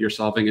problem that you're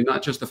solving, and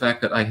not just the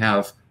fact that I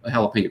have a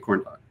jalapeno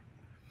corn dog.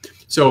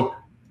 So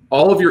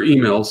all of your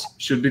emails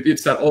should be,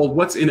 it's that old,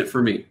 what's in it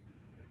for me?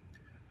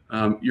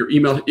 Your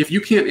email, if you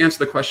can't answer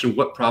the question,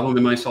 what problem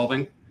am I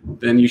solving?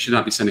 Then you should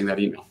not be sending that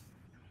email.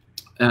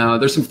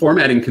 There's some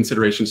formatting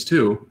considerations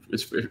too.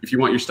 If you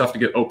want your stuff to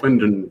get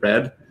opened and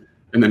read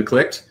and then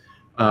clicked,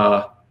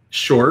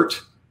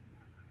 short,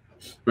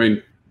 I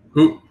mean,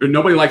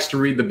 nobody likes to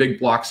read the big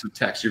blocks of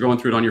text. You're going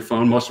through it on your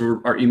phone. Most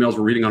of our emails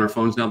we're reading on our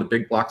phones now, the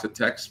big blocks of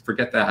text,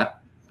 forget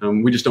that.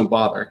 We just don't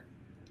bother.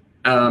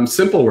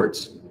 Simple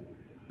words.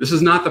 This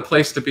is not the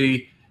place to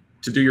be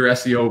to do your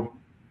SEO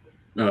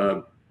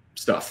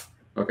stuff.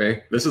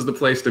 Okay, this is the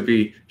place to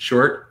be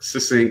short,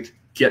 succinct,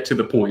 get to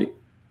the point.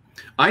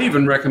 I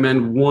even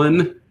recommend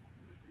one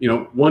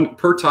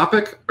per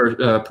topic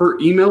or per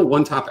email,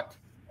 one topic.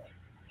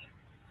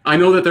 I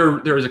know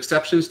that there's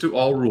exceptions to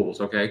all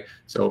rules. Okay,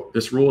 so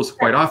this rule is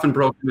quite often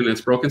broken, and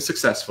it's broken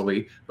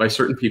successfully by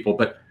certain people.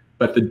 But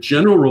the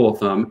general rule of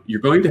thumb,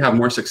 you're going to have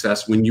more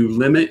success when you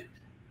limit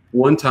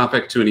one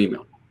topic to an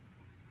email.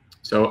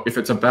 So if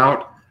it's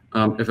about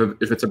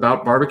if it's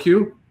about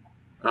barbecue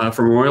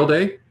for Memorial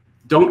Day,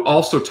 don't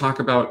also talk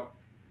about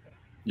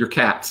your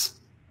cats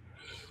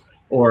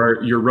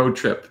or your road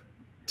trip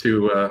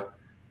to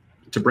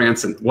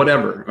Branson,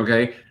 whatever.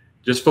 Okay,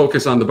 just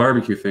focus on the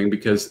barbecue thing,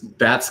 because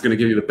that's going to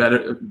give you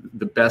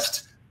the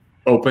best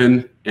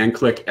open and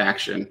click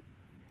action.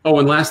 Oh,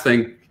 and last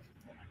thing,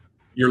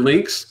 your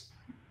links.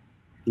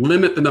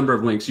 Limit the number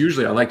of links.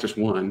 Usually, I like just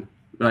one.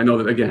 But I know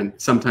that, again,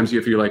 sometimes if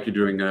you feel like you're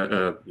doing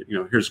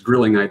here's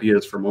grilling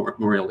ideas for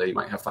Memorial Day, you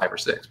might have 5 or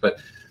 6.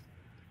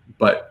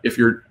 But if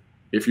you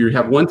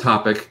have one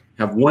topic,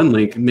 have one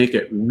link, make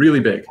it really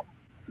big,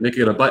 make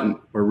it a button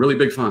or a really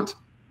big font,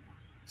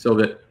 so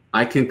that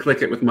I can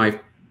click it with my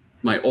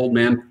old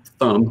man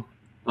thumb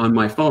on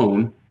my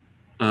phone,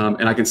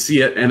 and I can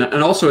see it. And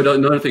also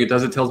another thing it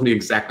does, it tells me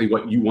exactly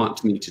what you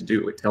want me to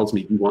do. It tells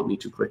me you want me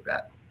to click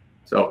that.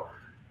 So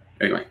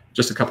anyway,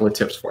 just a couple of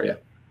tips for you.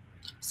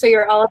 So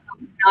you're all about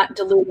not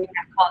diluting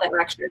that call to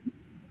action.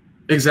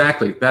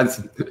 Exactly.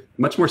 That's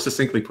much more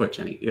succinctly put,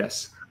 Jenny.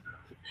 Yes.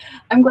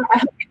 I'm glad. I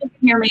hope people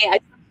can hear me. I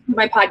do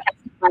my podcast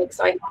mic,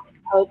 so I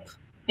hope,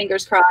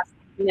 fingers crossed.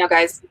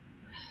 Guys.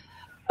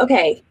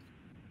 Okay.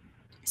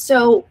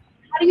 So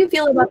how do you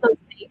feel about those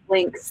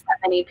links that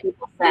many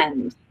people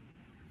send?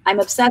 I'm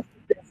obsessed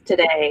with this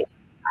today.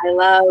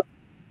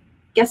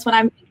 Guess what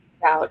I'm thinking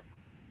about?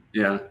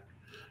 Yeah.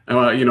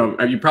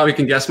 You probably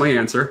can guess my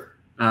answer.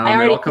 I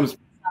already comes on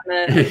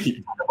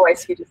the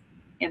voice you just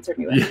answered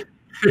me with.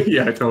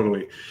 Yeah,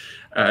 totally.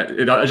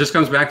 It just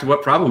comes back to,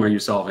 what problem are you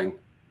solving?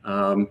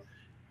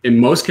 In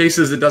most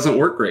cases, it doesn't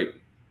work great.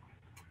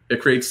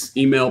 It creates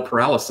email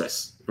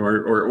paralysis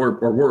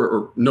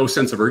or no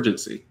sense of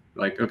urgency.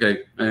 Like,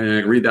 okay, I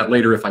can read that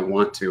later if I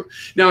want to.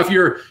 Now, if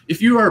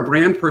you are a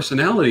brand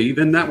personality,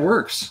 then that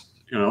works.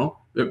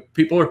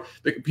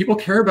 People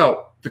care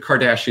about the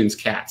Kardashians'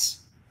 cats.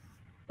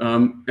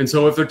 And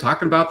so if they're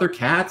talking about their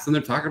cats and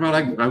they're talking about,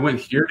 I went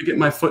here to get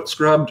my foot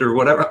scrubbed or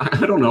whatever,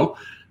 I don't know,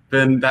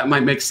 then that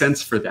might make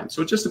sense for them.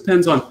 So it just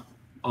depends on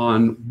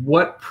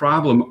what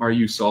problem are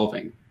you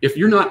solving. If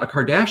you're not a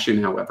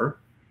Kardashian, however,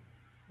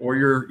 or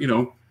you're,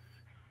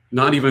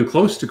 not even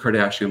close to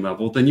Kardashian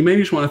level, then you may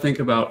just want to think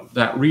about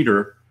that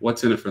reader,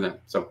 what's in it for them.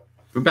 So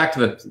we're back to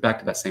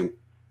that same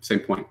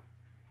point.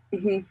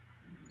 Mm-hmm.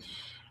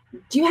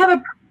 Do you have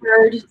a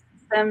preferred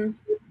system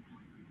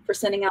for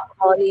sending out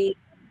quality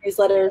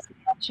newsletters,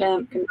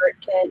 MailChimp,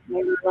 ConvertKit,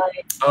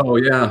 Mediavine? Oh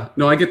yeah,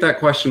 no, I get that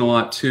question a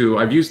lot too.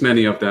 I've used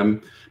many of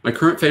them. My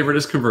current favorite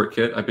is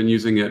ConvertKit. I've been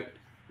using it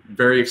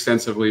very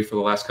extensively for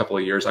the last couple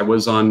of years. I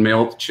was on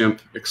MailChimp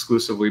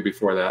exclusively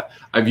before that.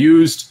 I've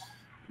used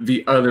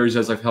the others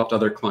as I've helped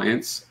other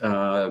clients,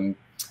 MailerLite,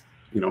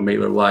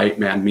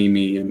 Mad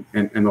Mimi, and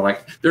the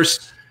like.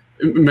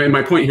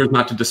 My point here is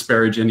not to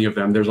disparage any of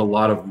them. There's a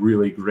lot of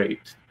really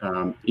great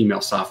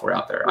email software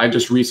out there. I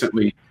just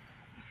recently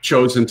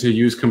chosen to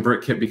use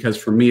ConvertKit because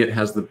for me, it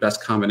has the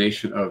best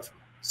combination of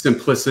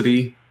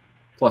simplicity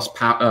plus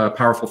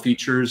powerful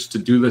features to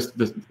do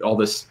all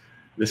this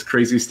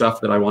crazy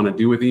stuff that I want to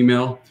do with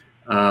email.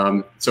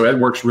 So it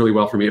works really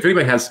well for me. If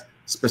anybody has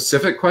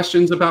specific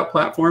questions about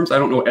platforms, I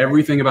don't know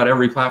everything about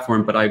every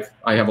platform, but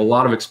I have a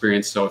lot of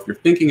experience. So if you're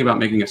thinking about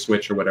making a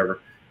switch or whatever,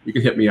 you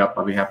can hit me up.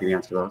 I'll be happy to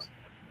answer those.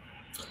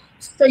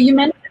 So you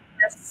mentioned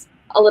this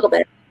a little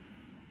bit,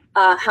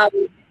 how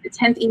the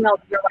 10th email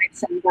that your wife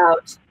sends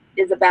out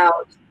is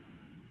about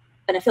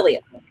an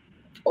affiliate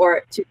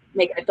or to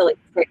make an affiliate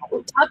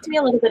sale. Talk to me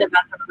a little bit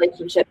about the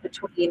relationship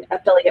between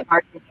affiliate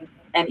marketing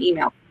and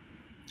email.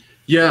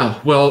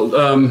 Yeah, well,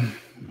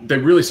 they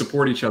really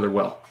support each other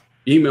well.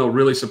 Email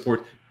really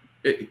supports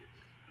it,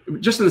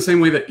 just in the same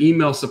way that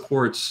email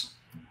supports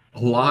a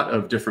lot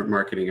of different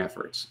marketing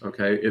efforts.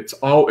 Okay, it's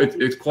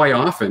quite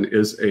often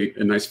is a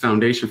nice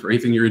foundation for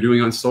anything you're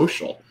doing on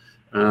social,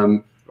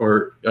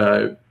 or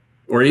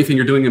anything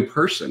you're doing in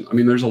person. I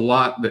mean, there's a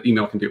lot that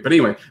email can do. But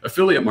anyway,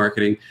 affiliate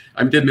marketing.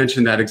 I did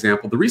mention that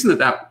example. The reason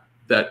that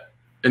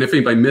and if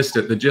anybody missed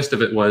it, the gist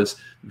of it was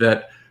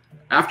that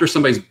after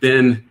somebody's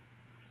been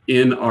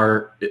in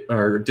our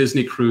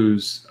Disney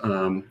Cruise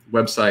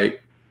website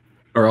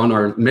or on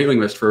our mailing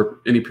list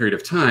for any period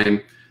of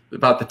time,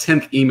 about the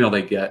 10th email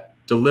they get,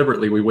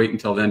 deliberately we wait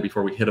until then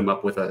before we hit them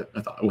up with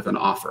an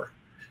offer.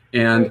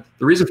 And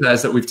the reason for that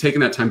is that we've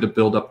taken that time to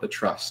build up the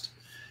trust.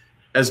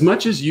 As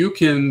much as you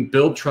can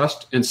build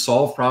trust and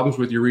solve problems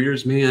with your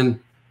readers, man,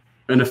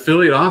 an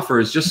affiliate offer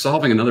is just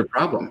solving another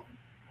problem.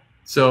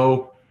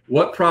 So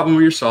what problem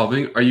are you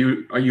solving? Are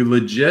you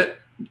legit?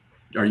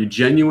 Are you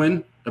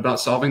genuine about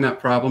solving that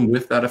problem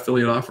with that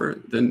affiliate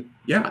offer? Then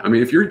yeah, I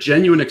mean, if your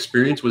genuine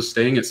experience was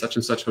staying at such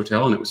and such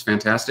hotel and it was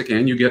fantastic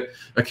and you get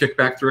a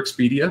kickback through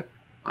Expedia,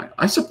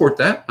 I support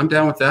that. I'm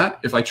down with that.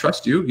 If I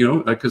trust you, you know,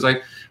 because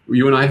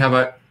you and I have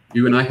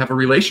a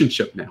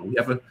relationship now.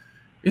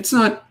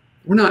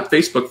 We're not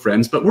Facebook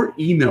friends, but we're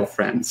email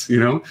friends, you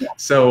know? Yeah.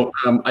 So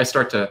I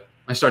start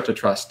to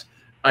trust.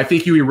 I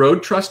think you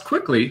erode trust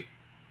quickly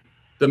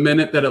the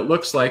minute that it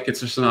looks like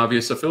it's just an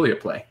obvious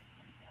affiliate play.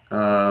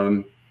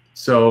 Or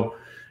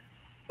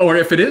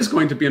if it is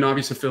going to be an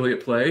obvious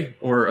affiliate play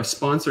or a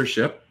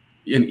sponsorship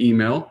in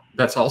email,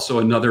 that's also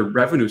another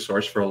revenue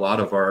source for a lot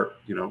of our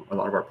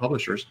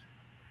publishers.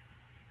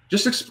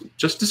 Just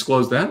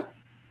disclose that,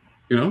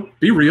 you know,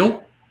 be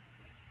real.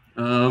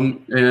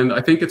 And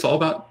I think it's all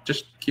about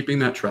just keeping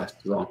that trust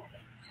is all.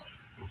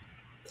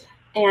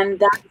 And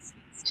that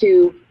speaks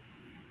to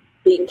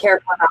being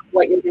careful about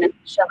what you're going to be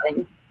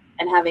showing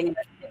and having an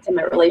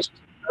intimate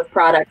relationship with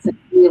products and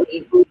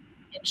really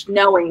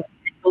knowing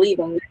and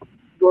believing that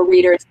your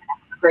readers can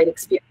have a great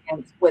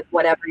experience with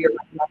whatever you're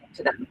recommending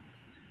to them.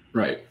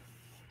 Right.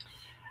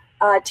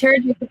 Tara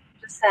Jacobs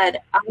just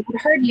said, I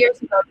had heard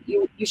years ago that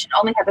you should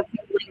only have a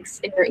few links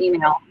in your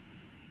email.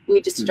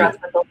 We just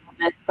stressed this a little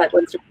bit, but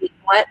let's repeat.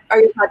 What are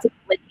your thoughts of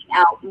linking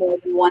out more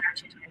than 1 or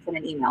 2 times in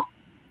an email?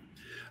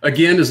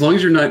 Again, as long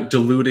as you're not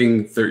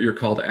diluting your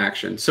call to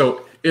action.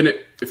 So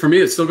for me,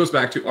 it still goes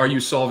back to, are you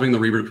solving the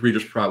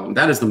reader's problem?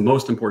 That is the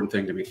most important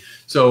thing to me.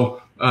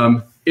 So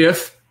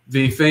if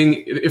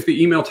the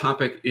email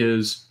topic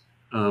is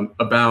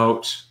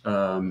about,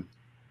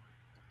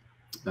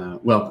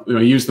 well, you know,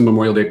 use the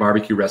Memorial Day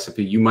barbecue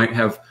recipe, you might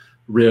have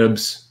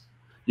ribs,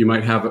 you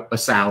might have a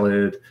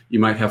salad, you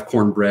might have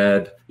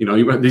cornbread, you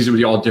know, these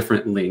are all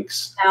different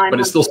links, but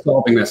it's still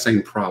solving that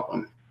same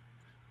problem.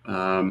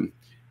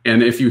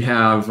 And if you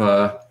have,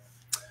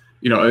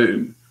 you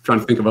know, trying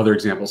to think of other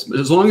examples,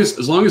 as long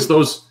as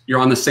those, you're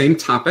on the same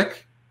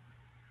topic,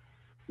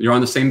 you're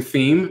on the same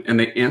theme, and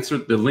they answer,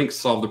 the links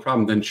solve the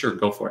problem, then sure,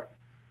 go for it.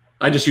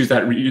 I just use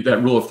that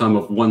rule of thumb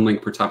of 1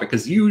 link per topic,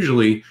 because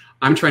usually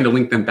I'm trying to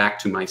link them back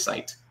to my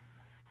site.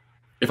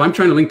 If I'm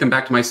trying to link them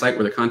back to my site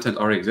where the content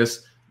already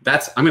exists,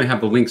 I'm going to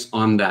have the links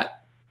on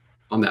that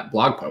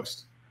blog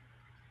post.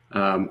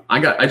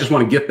 I just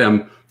want to get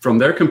them from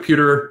their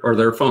computer or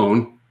their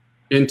phone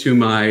into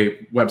my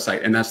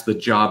website, and that's the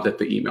job that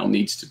the email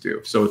needs to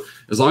do. So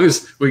as long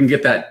as we can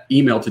get that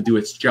email to do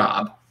its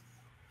job,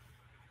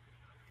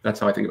 that's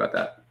how I think about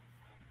that.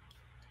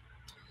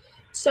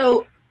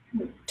 So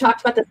we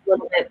talked about this a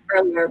little bit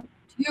earlier.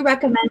 Do you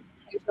recommend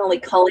occasionally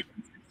culling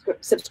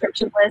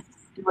subscription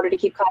lists in order to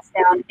keep costs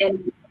down?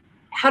 And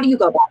how do you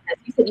go about this?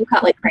 You said you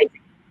cut like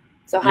crazy.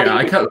 So how do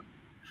you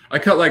I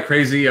cut like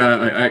crazy.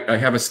 I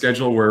have a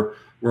schedule where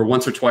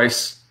once or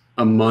twice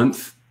a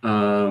month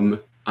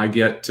I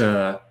get,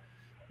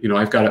 you know,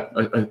 I've got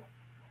and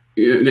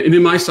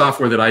in my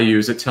software that I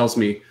use, it tells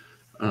me,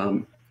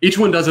 each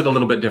one does it a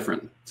little bit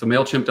different. So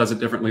MailChimp does it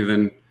differently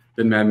than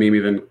Mad Mimi,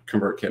 than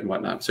ConvertKit and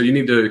whatnot. So you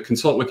need to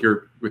consult with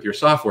your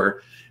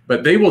software,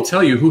 but they will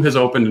tell you who has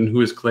opened and who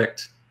has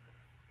clicked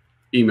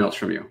emails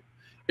from you.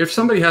 If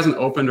somebody hasn't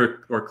opened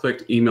or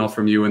clicked email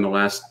from you in the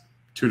last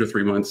 2 to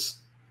 3 months,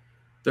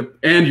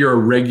 and you're a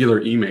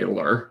regular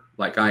emailer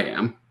like I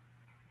am,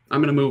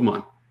 I'm going to move them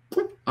on.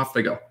 Off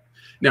they go.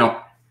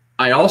 Now,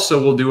 I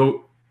also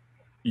will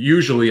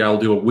usually I'll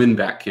do a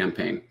win-back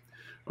campaign.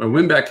 A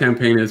win-back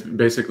campaign is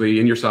basically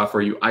in your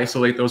software, you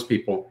isolate those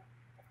people,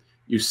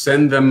 you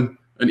send them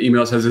an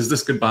email that says, is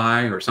this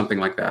goodbye, or something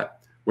like that,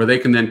 where they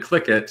can then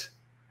click it.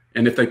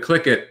 And if they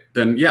click it,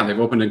 then yeah, they've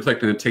opened and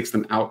clicked, and it takes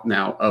them out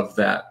now of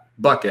that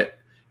bucket.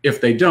 If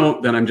they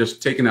don't, then I'm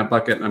just taking that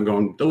bucket and I'm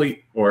going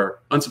delete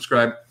or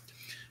unsubscribe.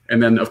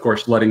 And then of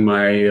course, letting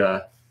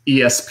my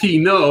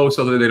ESP know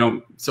so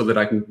that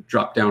I can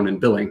drop down in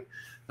billing.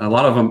 A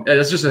lot of them,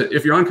 it's just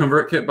if you're on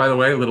ConvertKit, by the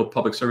way, a little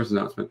public service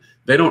announcement,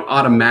 they don't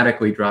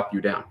automatically drop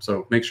you down.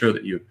 So make sure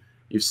that you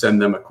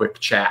send them a quick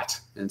chat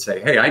and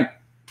say, hey,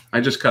 I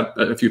just cut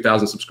a few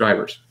thousand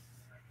subscribers.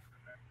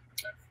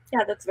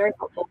 Yeah, that's very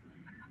helpful.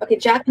 Okay,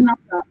 Jack and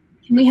Malcolm,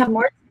 can we have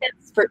more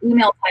tips for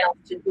email titles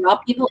to draw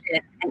people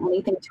in and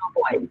anything to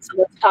avoid? So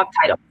let's talk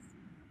titles.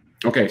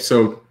 Okay,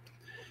 so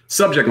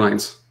subject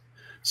lines.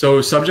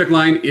 So subject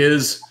line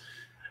is,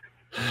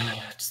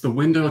 it's the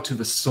window to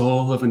the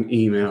soul of an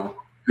email.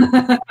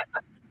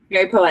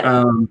 Very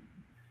poetic.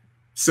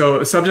 So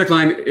a subject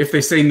line, if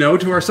they say no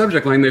to our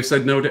subject line, they've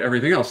said no to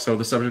everything else. So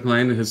the subject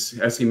line is,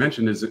 as he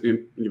mentioned, is,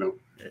 you know,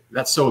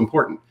 that's so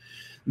important.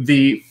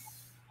 The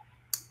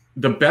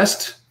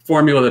best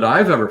formula that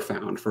I've ever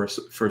found for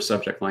a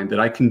subject line that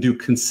I can do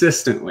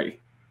consistently.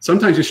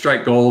 Sometimes you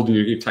strike gold and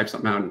you type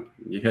something out and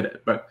you hit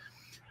it. But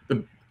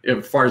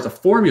as far as a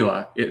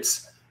formula,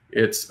 it's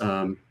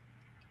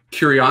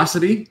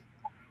curiosity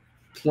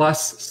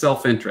plus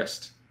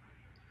self-interest.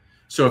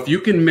 So if you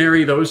can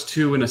marry those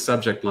two in a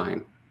subject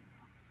line,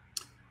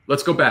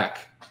 let's go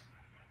back.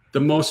 the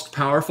most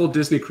powerful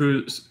Disney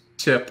cruise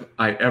tip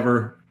I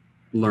ever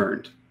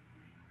learned,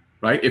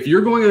 right? If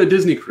you're going on a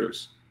Disney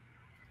cruise,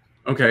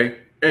 okay,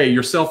 hey,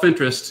 your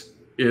self-interest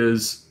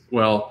is,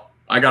 well,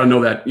 I got to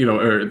know that,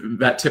 or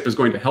that tip is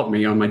going to help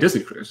me on my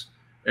Disney cruise.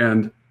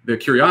 And the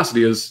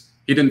curiosity is,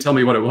 he didn't tell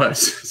me what it was.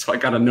 So I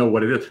got to know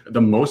what it is.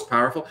 The most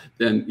powerful,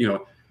 then,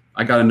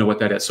 I got to know what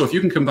that is. So if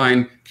you can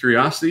combine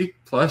curiosity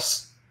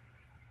plus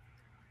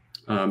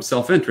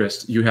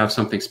self-interest, you have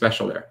something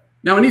special there.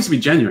 Now it needs to be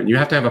genuine. You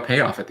have to have a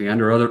payoff at the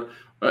end, or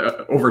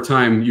over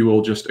time you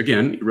will just,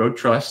 again, erode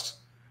trust.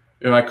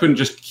 I couldn't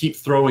just keep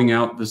throwing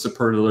out the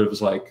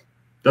superlatives like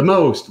the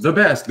most, the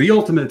best, the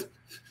ultimate.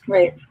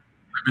 Right.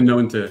 I've been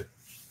known to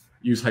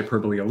use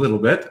hyperbole a little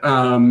bit,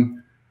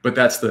 but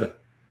that's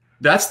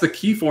the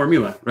key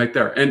formula right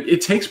there. And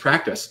it takes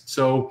practice.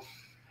 So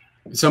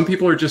some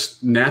people are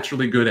just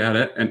naturally good at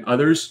it, and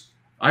others,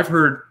 I've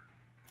heard,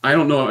 I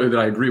don't know that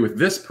I agree with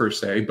this per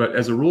se, but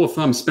as a rule of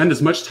thumb, spend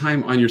as much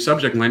time on your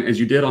subject line as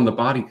you did on the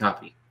body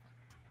copy,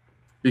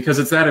 because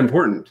it's that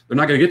important. They're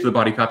not going to get to the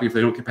body copy if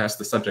they don't get past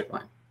the subject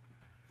line.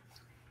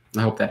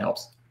 I hope that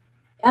helps.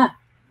 Yeah,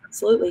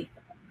 absolutely.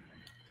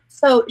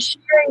 So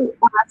Sherry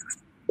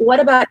asks,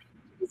 what about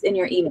images in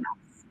your emails?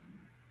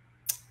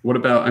 What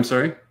about, I'm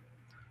sorry?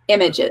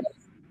 Images.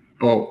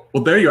 Oh,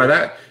 well, there you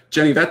are.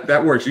 Jenny,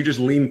 that works. You just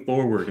lean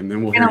forward and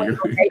then we'll hear you.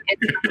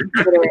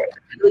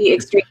 Really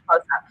extreme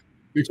close-up.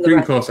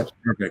 Extreme close-ups,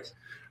 perfect.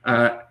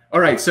 All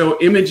right, so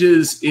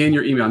images in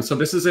your email. And so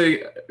this is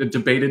a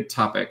debated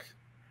topic.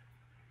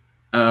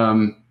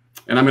 And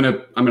I'm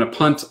gonna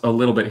punt a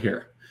little bit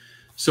here.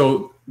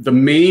 So the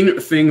main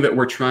thing that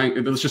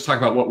let's just talk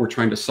about what we're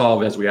trying to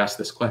solve as we ask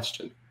this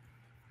question.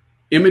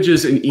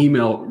 Images in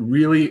email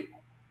really,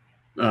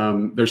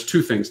 there's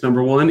two things.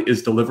 Number one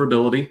is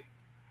deliverability.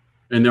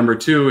 And number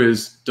two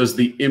is, does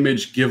the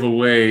image give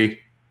away,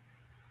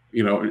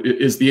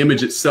 is the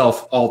image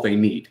itself all they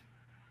need?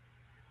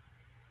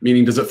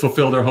 Meaning, does it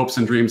fulfill their hopes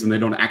and dreams and they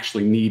don't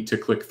actually need to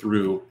click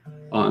through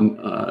on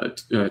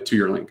to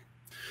your link?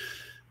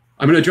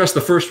 I'm going to address the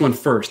first one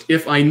first.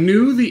 If I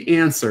knew the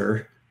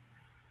answer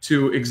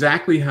to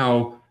exactly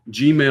how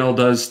Gmail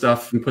does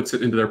stuff and puts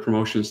it into their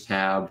promotions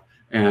tab,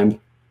 and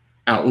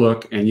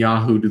Outlook and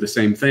Yahoo do the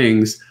same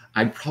things,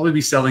 I'd probably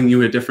be selling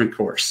you a different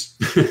course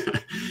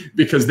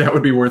because that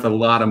would be worth a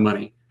lot of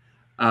money.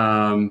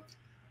 The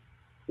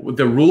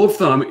rule of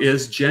thumb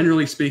is,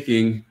 generally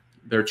speaking,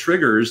 their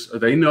triggers,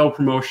 they know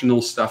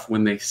promotional stuff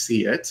when they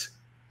see it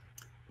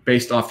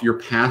based off your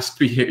past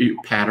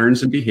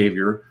patterns and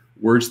behavior,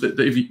 words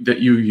that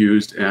you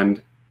used,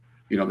 and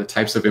the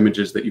types of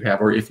images that you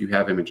have, or if you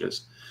have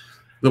images.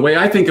 The way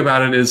I think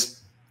about it is,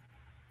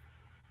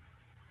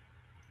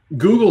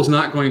 Google's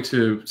not going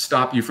to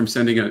stop you from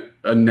sending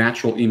a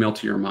natural email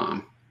to your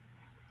mom.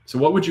 So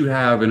what would you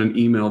have in an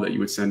email that you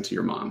would send to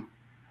your mom?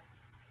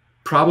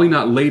 Probably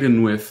not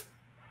laden with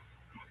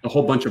a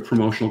whole bunch of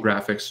promotional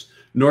graphics,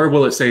 nor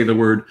will it say the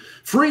word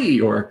free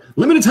or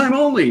limited time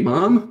only,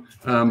 mom.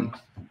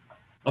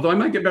 Although I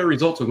might get better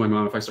results with my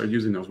mom if I start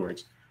using those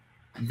words.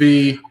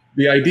 The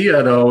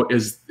idea, though,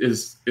 is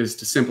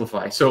to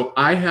simplify. So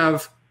I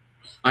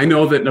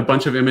know that a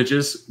bunch of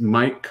images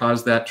might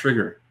cause that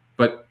trigger,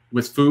 but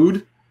with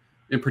food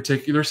in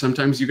particular,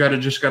 sometimes you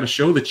just got to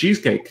show the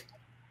cheesecake.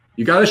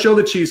 You got to show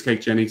the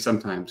cheesecake, Jenny,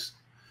 sometimes.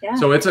 Yeah.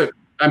 So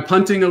I'm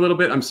punting a little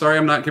bit. I'm sorry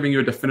I'm not giving you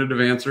a definitive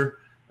answer,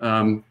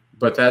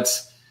 but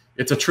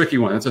it's a tricky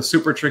one. It's a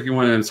super tricky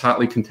one, and it's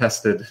hotly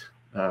contested.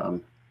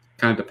 Kind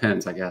of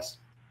depends, I guess.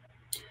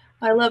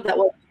 I love that.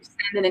 What you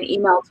send in an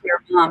email to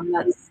your mom,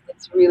 that's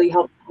really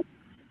helpful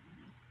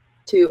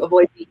to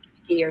avoid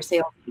being or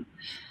salesy.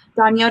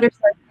 Don Yoder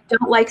says, I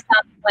don't like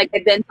sounding like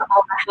I've been to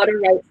all the how to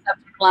write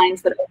subject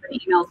lines that open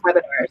emails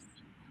webinars.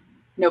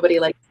 Nobody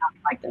likes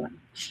sounding like that.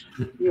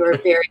 You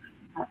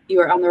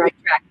are on the right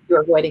track.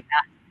 You're avoiding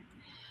that.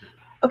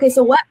 Okay,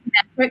 so what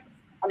metrics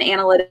and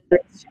analytics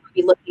should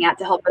we be looking at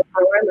to help us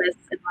grow our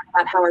lists and learn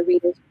about how our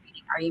readers are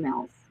reading our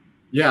emails?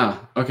 Yeah,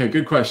 okay,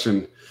 good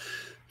question.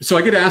 So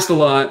I get asked a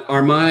lot,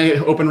 are my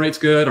open rates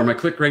good? Are my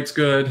click rates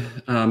good?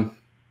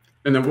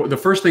 And the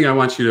first thing I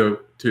want you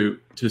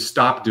to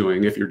stop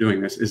doing, if you're doing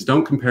this, is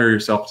don't compare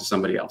yourself to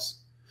somebody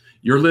else.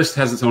 Your list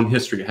has its own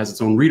history. It has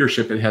its own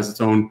readership. It has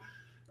its own,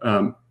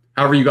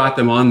 however you got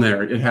them on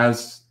there. It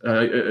has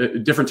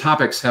different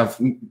topics have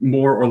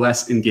more or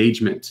less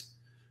engagement.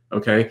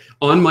 Okay.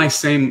 On my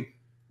same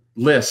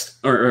list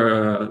or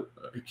a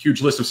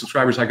huge list of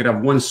subscribers, I could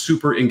have one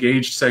super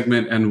engaged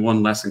segment and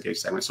one less engaged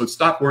segment. So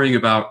stop worrying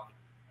about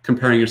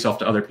comparing yourself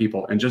to other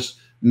people, and just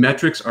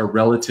metrics are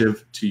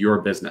relative to your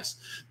business.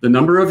 The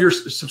number of your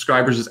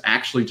subscribers is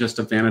actually just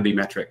a vanity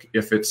metric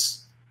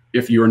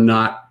if you're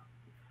not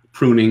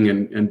pruning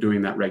and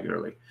doing that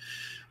regularly.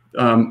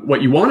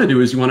 What you want to do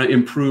is you want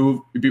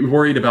to be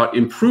worried about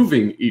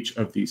improving each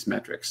of these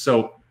metrics.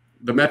 So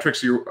the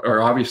metrics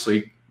are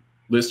obviously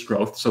list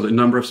growth, so the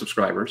number of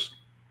subscribers,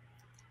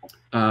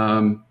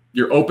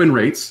 your open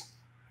rates.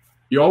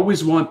 You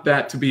always want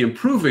that to be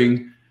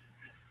improving.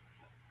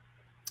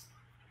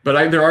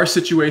 But there are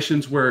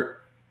situations where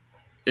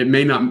it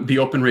may not, the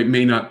open rate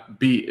may not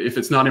be, if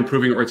it's not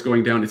improving or it's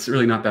going down, it's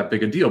really not that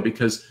big a deal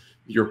because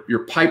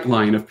your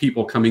pipeline of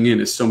people coming in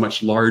is so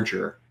much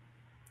larger,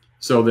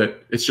 so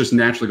that it's just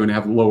naturally going to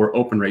have a lower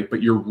open rate,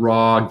 but your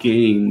raw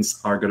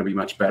gains are going to be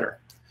much better.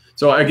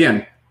 So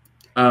again,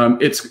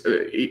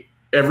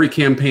 every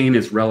campaign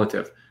is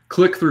relative.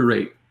 Click-through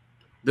rate.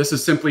 This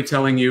is simply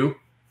telling you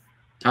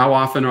how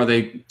often are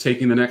they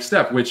taking the next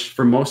step, which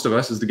for most of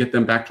us is to get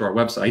them back to our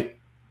website.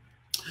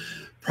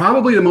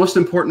 Probably the most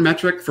important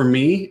metric for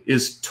me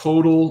is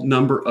total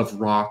number of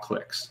raw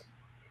clicks.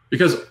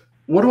 Because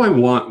what do I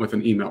want with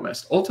an email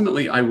list?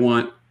 Ultimately, I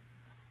want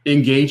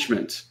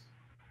engagement.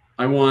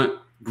 I want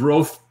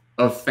growth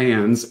of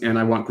fans, and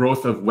I want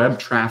growth of web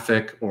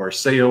traffic or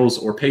sales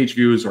or page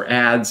views or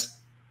ads.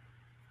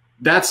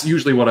 That's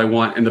usually what I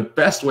want. And the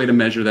best way to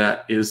measure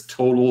that is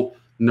total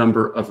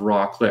number of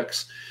raw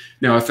clicks.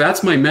 Now, if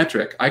that's my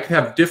metric, I could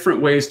have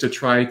different ways to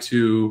try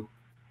to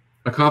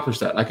accomplish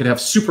that. I could have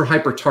super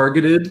hyper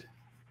targeted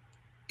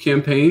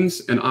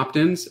campaigns and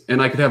opt-ins,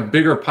 and I could have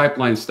bigger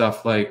pipeline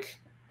stuff like,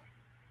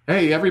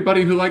 hey,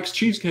 everybody who likes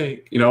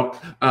cheesecake, you know,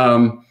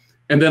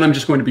 and then I'm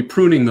just going to be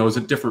pruning those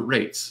at different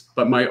rates.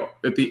 But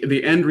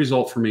the end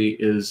result for me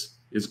is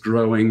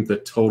growing the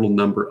total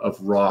number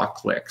of raw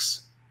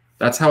clicks.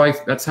 That's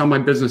how my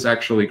business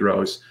actually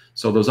grows.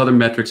 So those other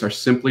metrics are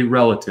simply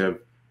relative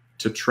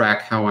to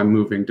track how I'm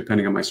moving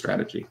depending on my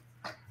strategy.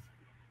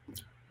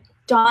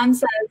 Dawn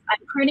says,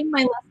 I'm creating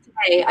my list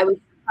today. I was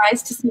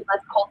surprised to see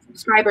less cold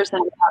subscribers than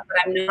I thought, but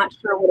I'm not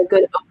sure what a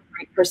good open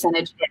rate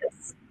percentage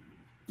is.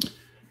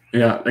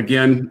 Yeah,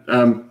 again,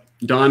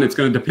 Dawn, it's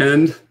going to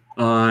depend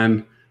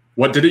on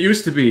what did it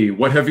used to be?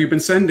 What have you been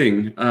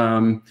sending?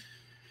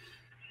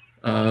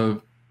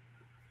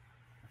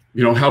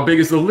 You know, how big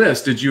is the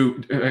list? Did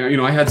you, you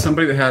know, I had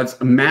somebody that had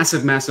a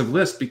massive, massive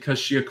list because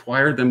she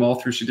acquired them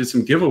all through, she did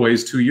some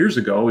giveaways 2 years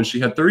ago, and she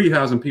had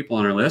 30,000 people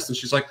on her list. And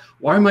she's like,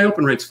 why are my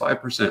open rates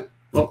 5%?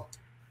 Well,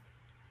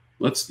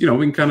 let's, you know,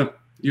 we can kind of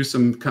use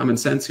some common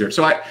sense here.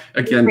 So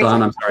again,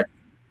 Don, I'm sorry.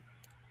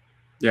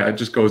 Yeah, it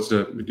just goes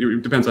to,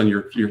 it depends on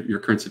your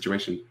current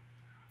situation.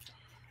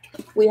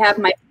 We have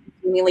my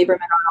Amy Lieberman on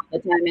all the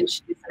time, and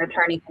she's an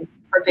attorney, and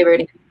her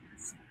favorite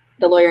is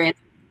the lawyer answer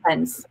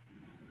depends.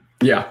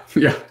 Yeah,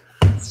 yeah.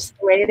 It's just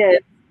the way it is.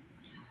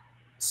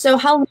 So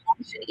how long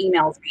should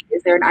emails be?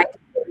 Is there an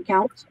ideal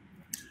count?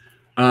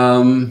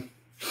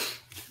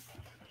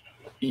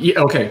 Yeah,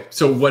 okay.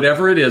 So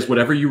whatever it is,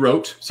 whatever you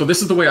wrote. So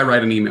this is the way I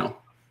write an email.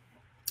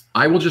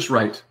 I will just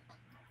write.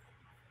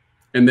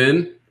 And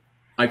then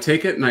I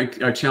take it and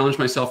I challenge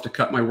myself to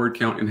cut my word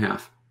count in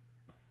half.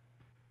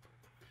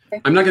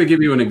 Okay. I'm not going to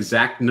give you an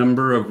exact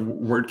number of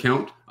word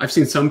count. I've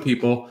seen some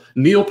people,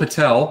 Neil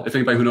Patel, if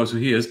anybody who knows who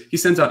he is, he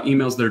sends out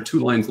emails that are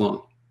 2 lines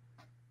long.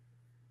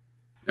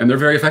 And they're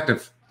very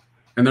effective.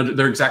 And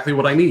they're exactly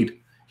what I need.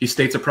 He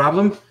states a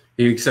problem.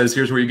 He says,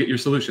 here's where you get your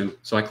solution.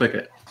 So I click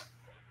it.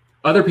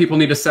 Other people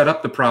need to set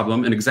up the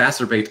problem and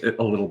exacerbate it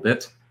a little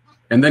bit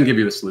and then give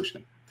you the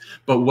solution.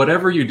 But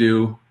whatever you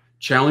do,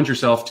 challenge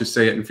yourself to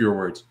say it in fewer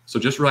words. So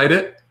just write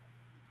it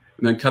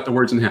and then cut the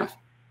words in half.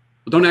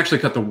 But don't actually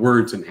cut the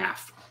words in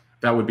half.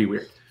 That would be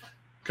weird.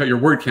 Cut your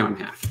word count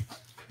in half.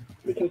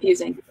 Be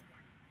confusing.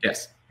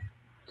 Yes.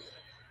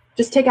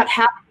 Just take out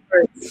half the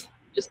words.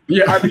 Just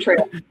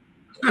arbitrary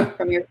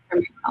from your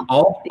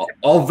all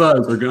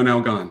those are now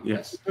gone.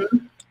 Yes.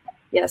 Mm-hmm.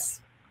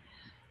 Yes.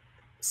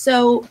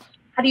 So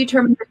how do you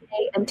determine the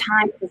day and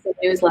time to send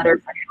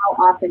newsletters, and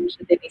how often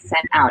should they be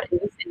sent out? And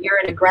listen, you're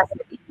an aggressive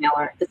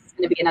emailer. This is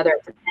going to be another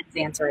depends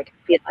answer. I can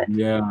feel it.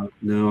 Yeah.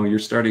 No, you're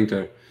starting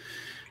to.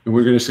 And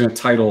we're just going to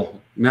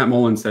title. Matt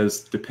Mullen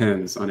says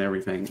depends on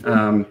everything.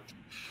 Mm-hmm.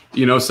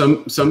 You know,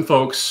 some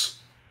folks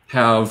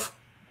have.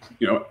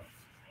 You know,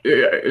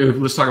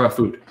 let's talk about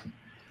food.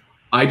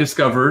 I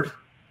discovered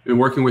in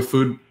working with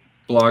food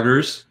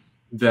bloggers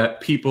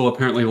that people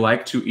apparently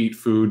like to eat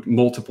food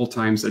multiple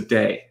times a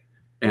day,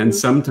 and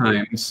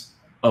sometimes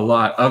a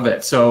lot of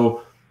it.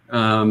 So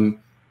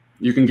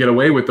you can get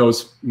away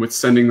with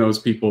sending those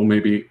people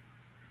maybe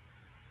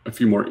a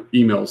few more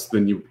emails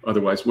than you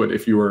otherwise would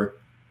if you were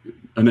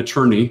an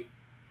attorney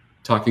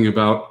talking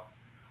about,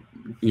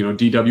 you know,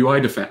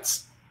 DWI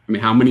defense. I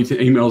mean, how many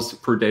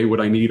emails per day would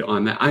I need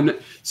on that?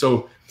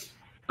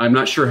 I'm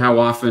not sure how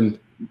often.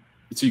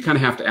 So you kind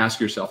of have to ask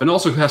yourself, and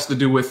also it has to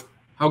do with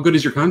how good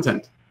is your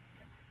content.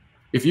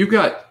 If you've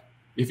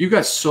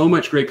got so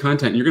much great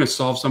content, you're going to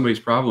solve somebody's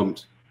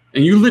problems.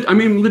 And I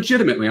mean,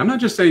 legitimately, I'm not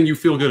just saying you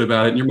feel good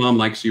about it and your mom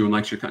likes you and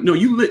likes your content. No,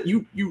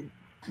 you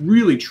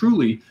really,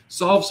 truly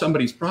solve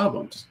somebody's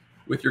problems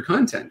with your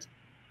content.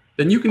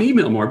 Then you can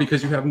email more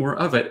because you have more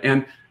of it.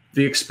 And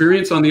the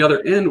experience on the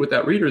other end with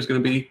that reader is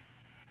going to be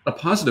a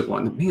positive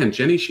one. Man,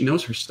 Jenny, she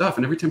knows her stuff.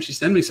 And every time she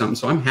sends me something,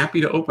 so I'm happy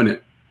to open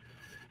it.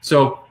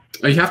 So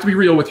you have to be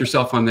real with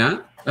yourself on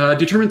that.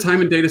 Determine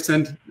time and day to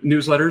send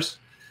newsletters.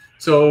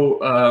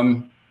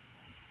 So,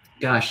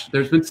 gosh,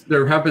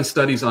 there have been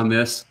studies on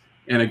this,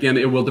 and again,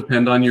 it will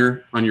depend on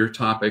your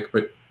topic.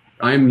 But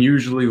I'm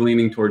usually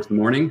leaning towards the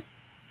morning.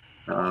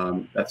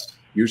 That's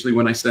usually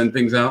when I send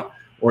things out.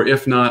 or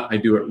if not, I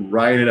do it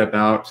right at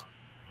about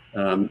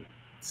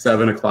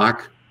 7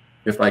 o'clock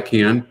if I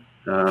can.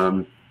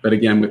 But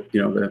again, with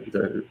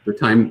the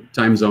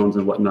time zones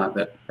and whatnot,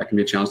 that can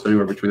be a challenge. So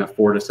anywhere between that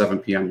 4 to 7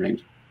 p.m.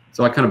 range.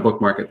 So I kind of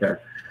bookmark it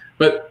there.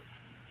 But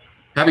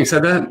having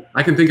said that,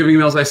 I can think of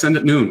emails I send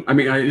at noon. I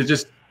mean,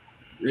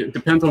 it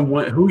depends on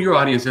who your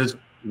audience is.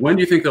 When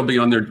do you think they'll be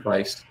on their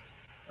device?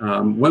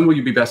 When will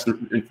you be best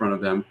in front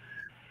of them?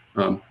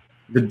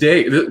 The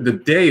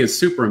day is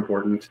super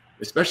important,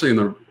 especially in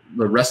the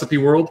recipe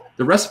world.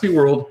 The recipe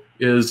world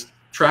is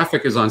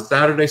traffic is on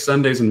Saturdays,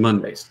 Sundays, and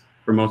Mondays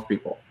for most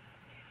people.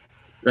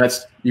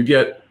 You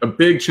get a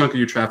big chunk of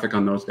your traffic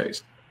on those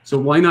days. So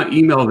why not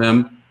email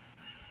them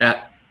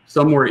at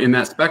somewhere in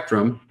that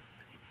spectrum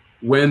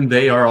when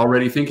they are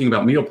already thinking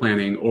about meal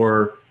planning,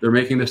 or they're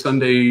making the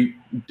Sunday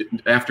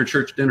after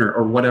church dinner,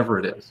 or whatever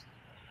it is?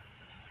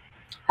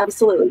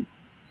 Absolutely.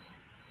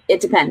 It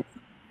depends.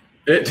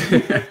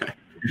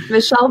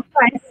 Michelle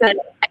Price said,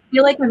 I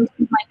feel like I'm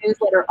doing my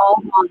newsletter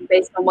all wrong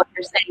based on what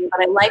you're saying,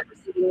 but I like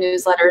receiving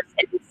newsletters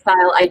in the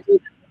style I do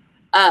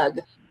them.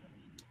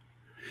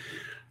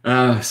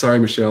 Ugh. Sorry,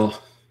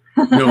 Michelle.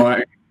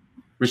 No,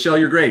 Michelle,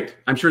 you're great.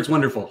 I'm sure it's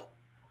wonderful.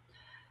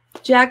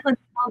 Jacqueline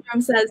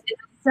Waldrum says, is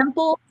a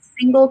simple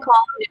single column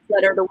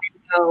newsletter the way to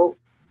go,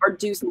 or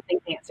do something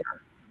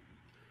fancier?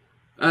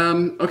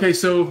 Okay,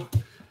 so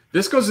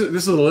this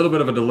is a little bit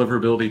of a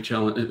deliverability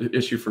challenge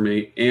issue for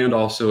me, and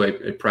also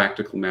a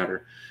practical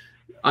matter.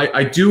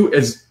 I do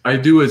as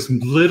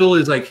little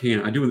as I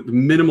can. I do the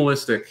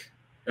minimalistic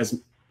how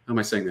am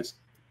I saying this?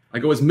 I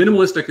go as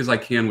minimalistic as I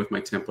can with my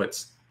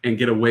templates and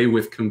get away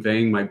with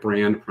conveying my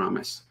brand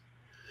promise.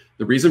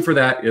 The reason for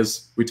that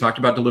is we talked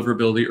about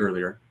deliverability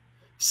earlier.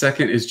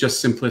 Second is just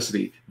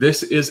simplicity.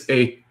 This is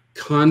a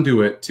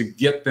conduit to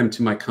get them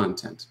to my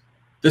content.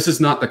 This is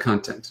not the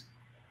content.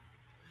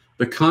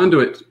 The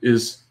conduit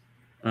is,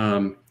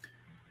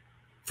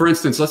 for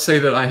instance, let's say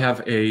that I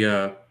have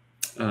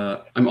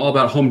I'm all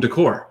about home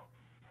decor.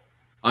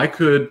 I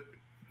could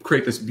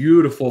create this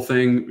beautiful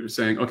thing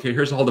saying, okay,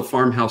 here's all the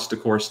farmhouse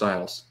decor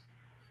styles.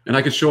 And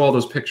I could show all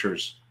those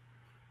pictures.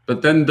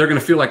 But then they're going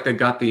to feel like they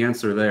got the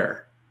answer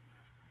there.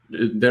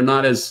 They're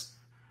not as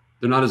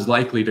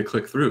likely to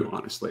click through,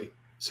 honestly.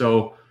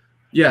 So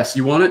yes,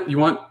 you want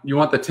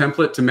the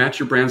template to match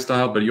your brand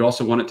style, but you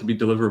also want it to be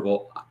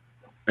deliverable.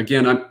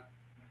 Again,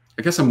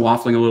 I guess I'm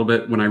waffling a little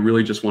bit when I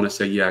really just want to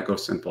say, yeah, go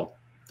simple.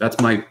 That's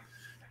my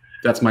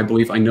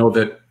belief. I know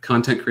that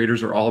content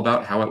creators are all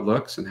about how it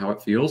looks and how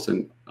it feels,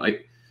 and I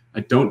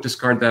don't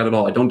discard that at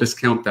all. I don't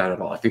discount that at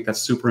all. I think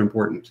that's super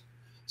important.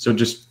 So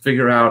just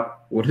figure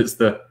out what is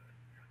the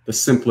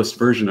simplest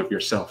version of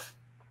yourself.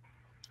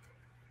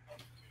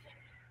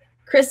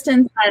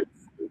 Kristen says,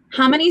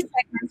 how many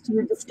segments do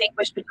you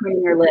distinguish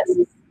between your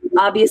lists?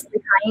 Obviously,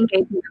 high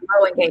engagement and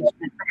low engagement.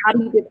 But how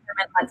do you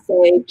determine, let's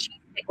say,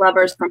 cheesecake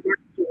lovers from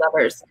barbecue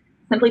lovers?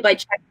 Simply by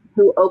checking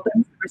who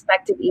opens the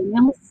respective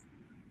emails?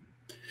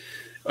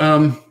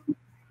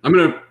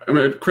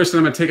 Kristen,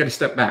 I'm gonna take it a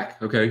step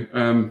back. Okay,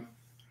 I'm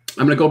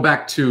gonna go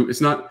back to,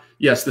 it's not.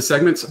 Yes, the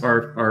segments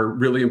are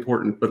really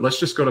important, but let's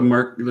just go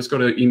to let's go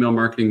to email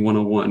marketing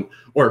 101,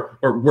 or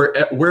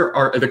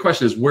the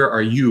question is, where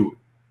are you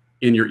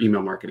in your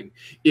email marketing?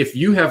 If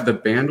you have the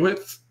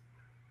bandwidth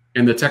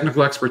and the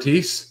technical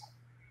expertise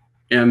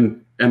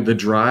and the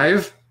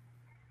drive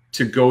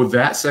to go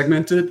that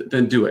segmented,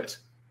 then do it.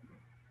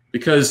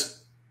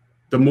 Because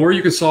the more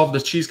you can solve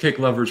the cheesecake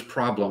lover's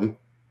problem,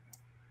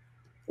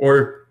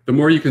 or the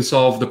more you can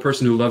solve the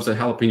person who loves a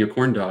jalapeno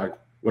corn dog,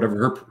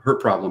 whatever her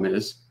problem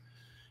is,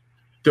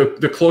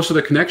 the closer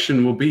the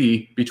connection will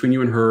be between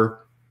you and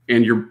her,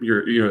 and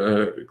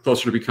you're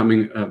closer to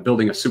becoming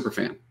building a super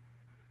fan.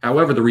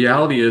 However, the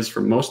reality is,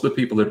 for most of the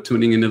people that are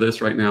tuning into this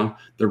right now,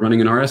 they're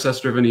running an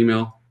RSS-driven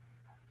email.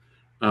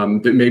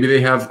 Maybe they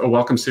have a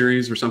welcome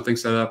series or something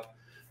set up,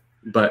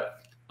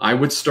 but I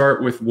would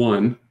start with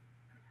one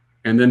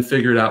and then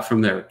figure it out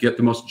from there. Get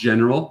the most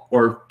general,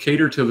 or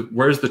cater to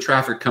where's the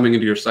traffic coming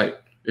into your site.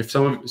 If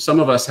some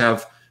of us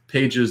have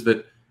pages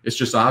that it's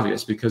just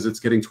obvious because it's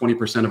getting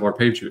 20% of our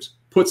page views,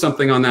 put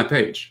something on that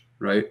page,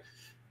 right?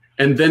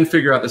 And then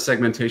figure out the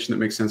segmentation that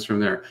makes sense from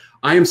there.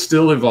 I am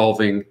still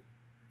evolving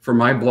for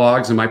my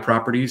blogs and my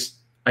properties.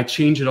 I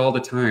change it all the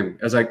time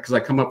because I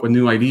come up with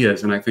new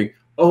ideas, and I think,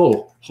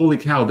 oh, holy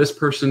cow, this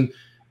person,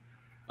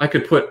 I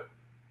could put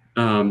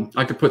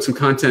some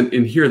content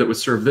in here that would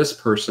serve this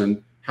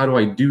person. How do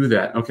I do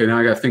that? Okay, now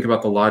I got to think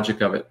about the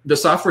logic of it. The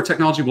software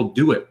technology will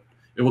do it.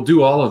 It will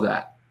do all of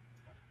that.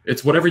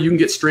 It's whatever you can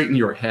get straight in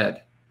your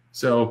head.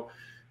 So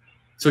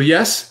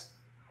yes,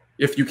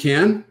 if you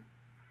can,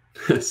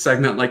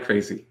 segment like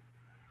crazy.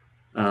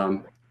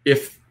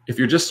 If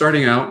you're just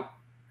starting out,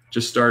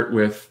 just start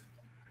with,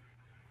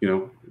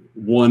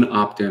 one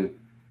opt-in,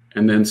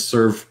 and then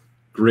serve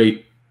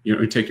great.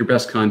 Take your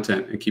best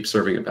content and keep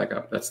serving it back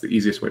up. That's the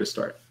easiest way to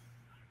start.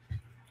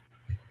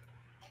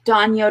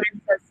 Dawn Yoder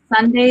says,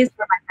 Sundays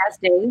were my best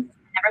days.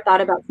 I never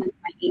thought about sending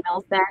my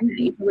emails then.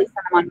 I usually send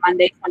them on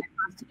Mondays when it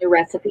comes to new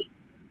recipe.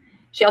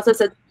 She also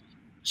says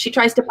she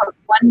tries to post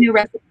one new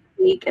recipe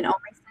a week and only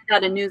send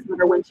out a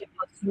newsletter when she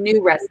posts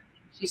new recipes.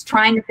 She's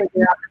trying to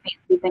figure out the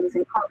fancy things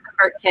in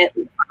CartKit,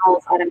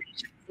 funnels,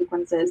 automation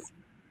sequences.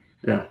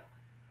 Yeah.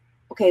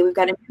 Okay, we've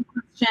got a new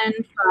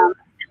question from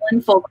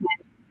Ellen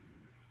Folkman,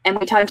 and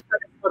we talked about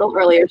this a little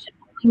earlier. Should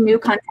only new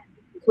content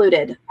be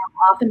included?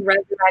 I'll often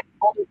resurrect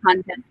older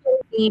content for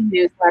a theme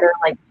newsletter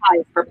like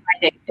pies for Pie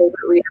Day,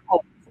 favorite reader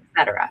posts,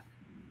 etc.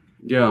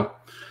 Yeah.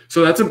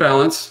 So that's a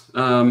balance.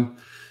 Many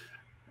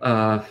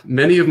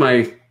of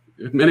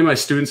my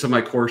students of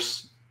my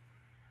course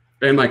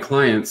and my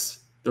clients,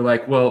 they're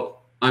like,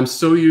 well, I'm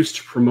so used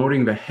to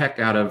promoting the heck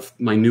out of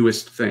my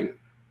newest thing.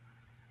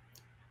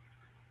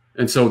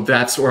 And so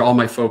that's where all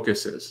my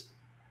focus is.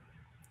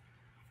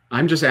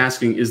 I'm just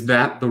asking, is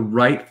that the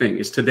right thing?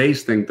 Is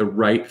today's thing the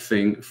right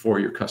thing for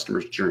your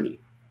customer's journey?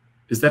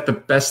 Is that the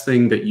best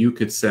thing that you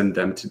could send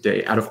them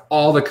today out of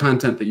all the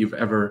content that you've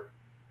ever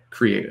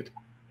created?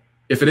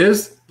 If it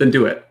is, then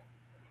do it.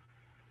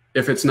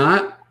 If it's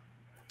not,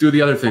 do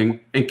the other thing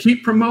and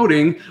keep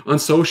promoting on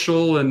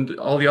social and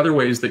all the other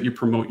ways that you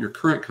promote your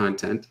current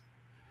content.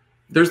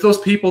 There's those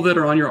people that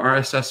are on your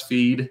RSS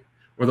feed,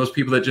 or those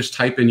people that just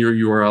type in your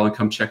URL and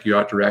come check you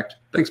out direct.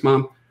 Thanks,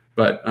 Mom.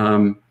 But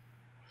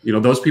you know,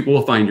 those people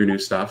will find your new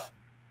stuff.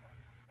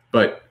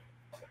 But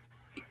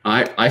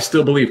I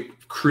still believe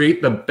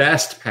create the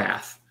best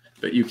path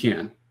that you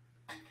can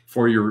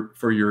for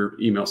your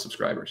email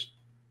subscribers.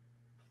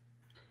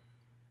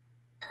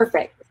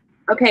 Perfect.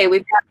 Okay,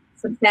 we've got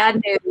some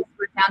sad news.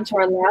 We're down to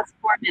our last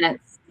 4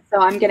 minutes. So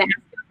I'm going to ask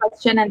you a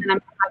question, and then I'm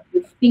going to have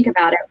you think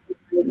about it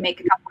and make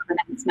a couple of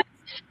announcements.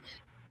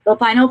 The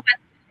final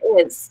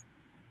question is,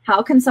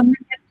 how can someone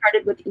get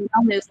started with email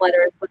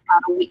newsletters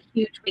without a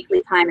huge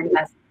weekly time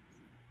investment?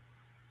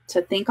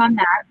 So think on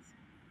that.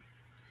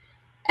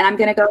 And I'm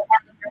going to go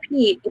ahead and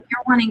repeat. If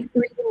you're wanting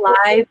free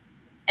live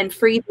and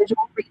free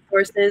visual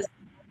resources,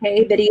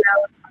 okay, videos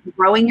on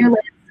growing your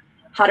list,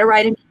 how to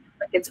write an email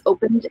that gets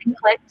opened and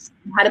clicked,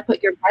 and how to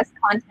put your best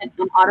content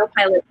on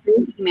autopilot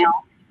through email,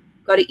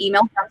 go to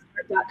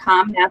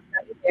emailjumpstart.com. That's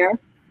right there.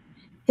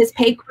 His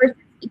paid course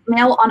is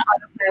Email on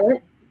Autopilot.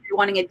 If you're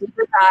wanting a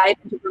deeper dive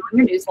into growing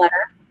your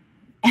newsletter.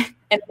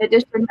 And in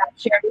addition, Matt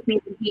shared with me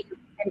that he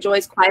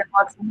enjoys quiet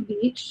walks on the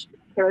beach,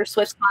 Taylor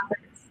Swift's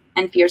concerts,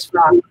 and fierce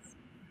frogs.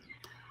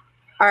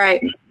 All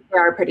right, they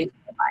are pretty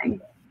terrifying.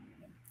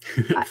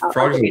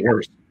 Frogs are the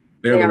worst.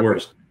 They're the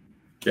worst.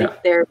 Yeah.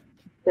 Their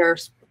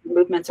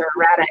movements are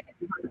erratic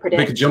and hard to predict.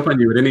 They could jump on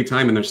you at any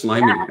time, and they're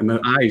slimy. Yeah. And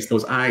the eyes,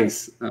 those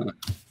eyes.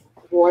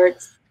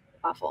 Warts,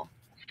 awful.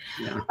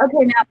 Yeah.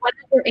 Okay, Matt, what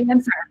is your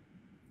answer?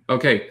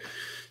 Okay,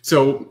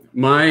 so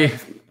my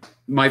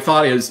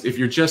thought is, if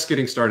you're just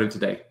getting started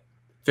today,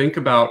 think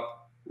about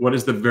what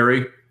is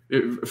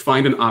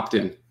find an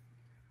opt-in.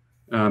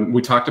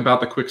 We talked about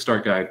the quick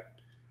start guide.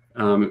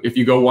 If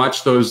you go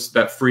watch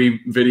that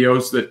free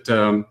videos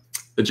that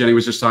Jenny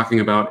was just talking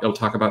about, it'll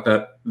talk about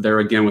that there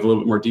again with a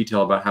little bit more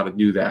detail about how to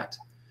do that.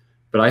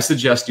 But I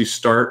suggest you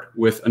start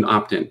with an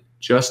opt-in,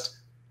 just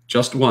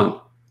one.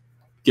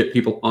 Get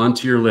people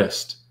onto your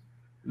list.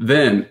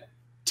 Then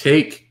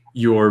take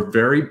your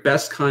very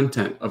best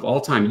content of all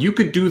time. You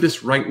could do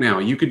this right now.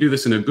 You could do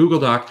this in a Google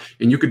Doc,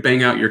 and you could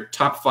bang out your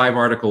top 5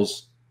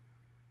 articles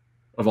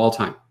of all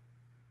time.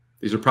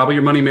 These are probably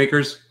your money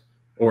makers,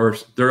 or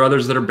there are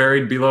others that are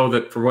buried below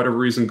that for whatever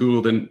reason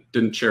Google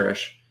didn't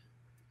cherish.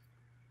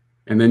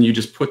 And then you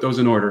just put those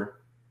in order.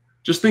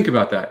 Just think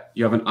about that.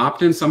 You have an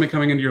opt-in, somebody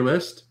coming into your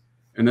list,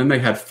 and then they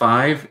had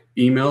 5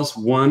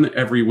 emails, 1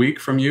 every week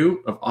from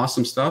you of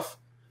awesome stuff.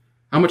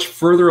 How much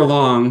further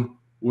along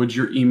would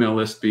your email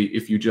list be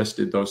if you just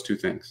did those 2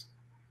 things?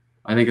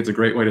 I think it's a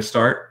great way to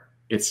start.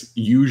 It's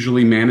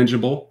usually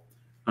manageable.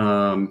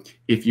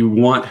 If you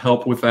want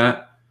help with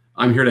that,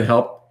 I'm here to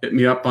help. Hit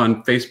me up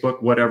on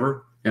Facebook,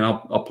 whatever, and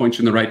I'll point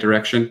you in the right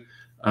direction.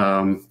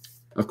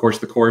 Of course,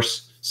 the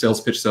course,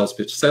 sales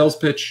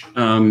pitch,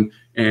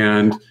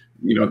 and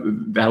you know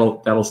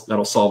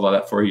that'll solve all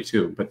that for you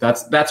too. But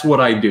that's what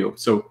I do.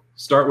 So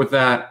start with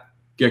that,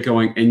 get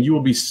going, and you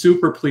will be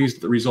super pleased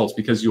with the results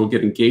because you will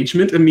get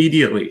engagement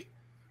immediately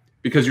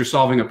because you're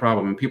solving a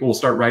problem, and people will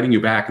start writing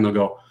you back and they'll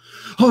go,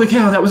 "Holy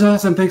cow, that was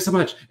awesome! Thanks so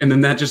much!" And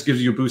then that just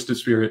gives you a boost of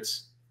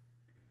spirits,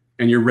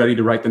 and you're ready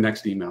to write the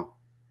next email.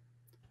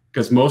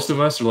 Because most of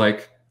us are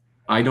like,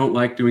 I don't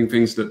like doing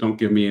things that don't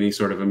give me any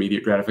sort of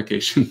immediate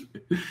gratification.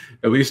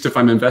 At least if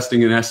I'm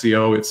investing in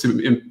SEO, it's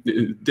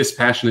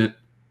dispassionate.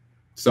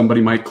 Somebody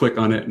might click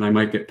on it and I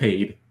might get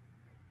paid.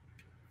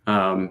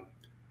 But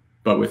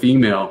with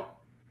email,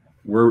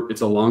 it's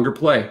a longer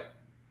play.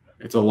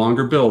 It's a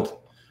longer build.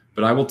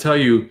 But I will tell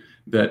you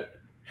that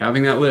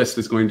having that list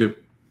is going to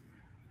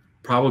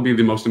probably be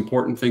the most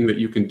important thing that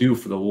you can do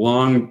for the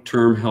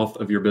long-term health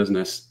of your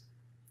business.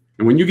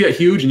 And when you get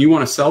huge and you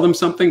want to sell them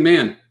something,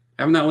 man,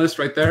 having that list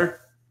right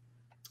there,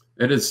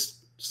 it is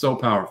so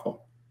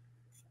powerful.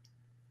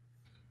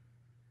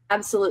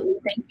 Absolutely.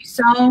 Thank you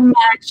so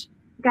much,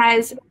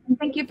 guys.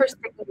 Thank you for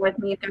sticking with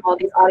me through all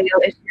these audio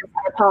issues.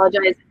 I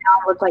apologize.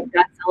 Now I look like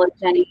Godzilla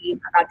Jenny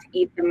about to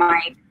eat the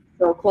mic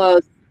so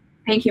close.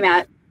 Thank you,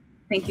 Matt.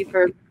 Thank you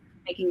for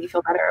making me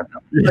feel better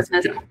about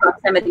closeness and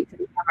proximity to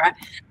the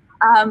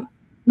camera.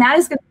 Matt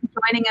is going to be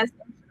joining us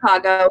in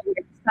Chicago.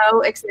 We're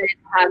so excited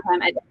to have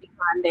him at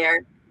Mediavine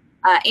there.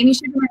 Amy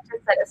Sugarman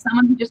just said, as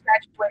someone who just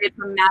graduated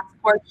from Matt's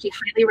course, she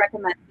highly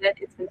recommends it.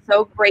 It's been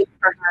so great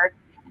for her.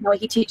 And the way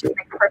he teaches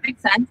makes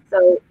perfect sense.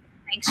 So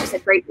thanks. She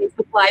said, great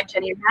Facebook Live,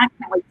 Jenny and Matt.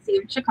 Can't wait to see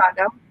you in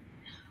Chicago.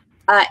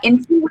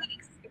 In 2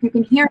 weeks, if you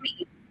can hear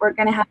me, we're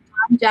going to have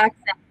Tom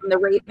Jackson from the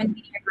Raven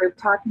Media Group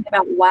talking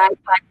about why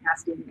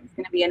podcasting. It's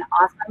going to be an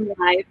awesome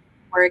live.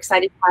 We're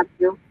excited to have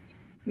you.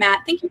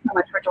 Matt, thank you so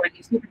much for joining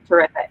us. You've been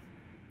terrific.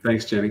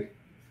 Thanks, Jenny.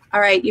 All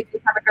right. You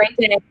guys have a great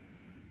day.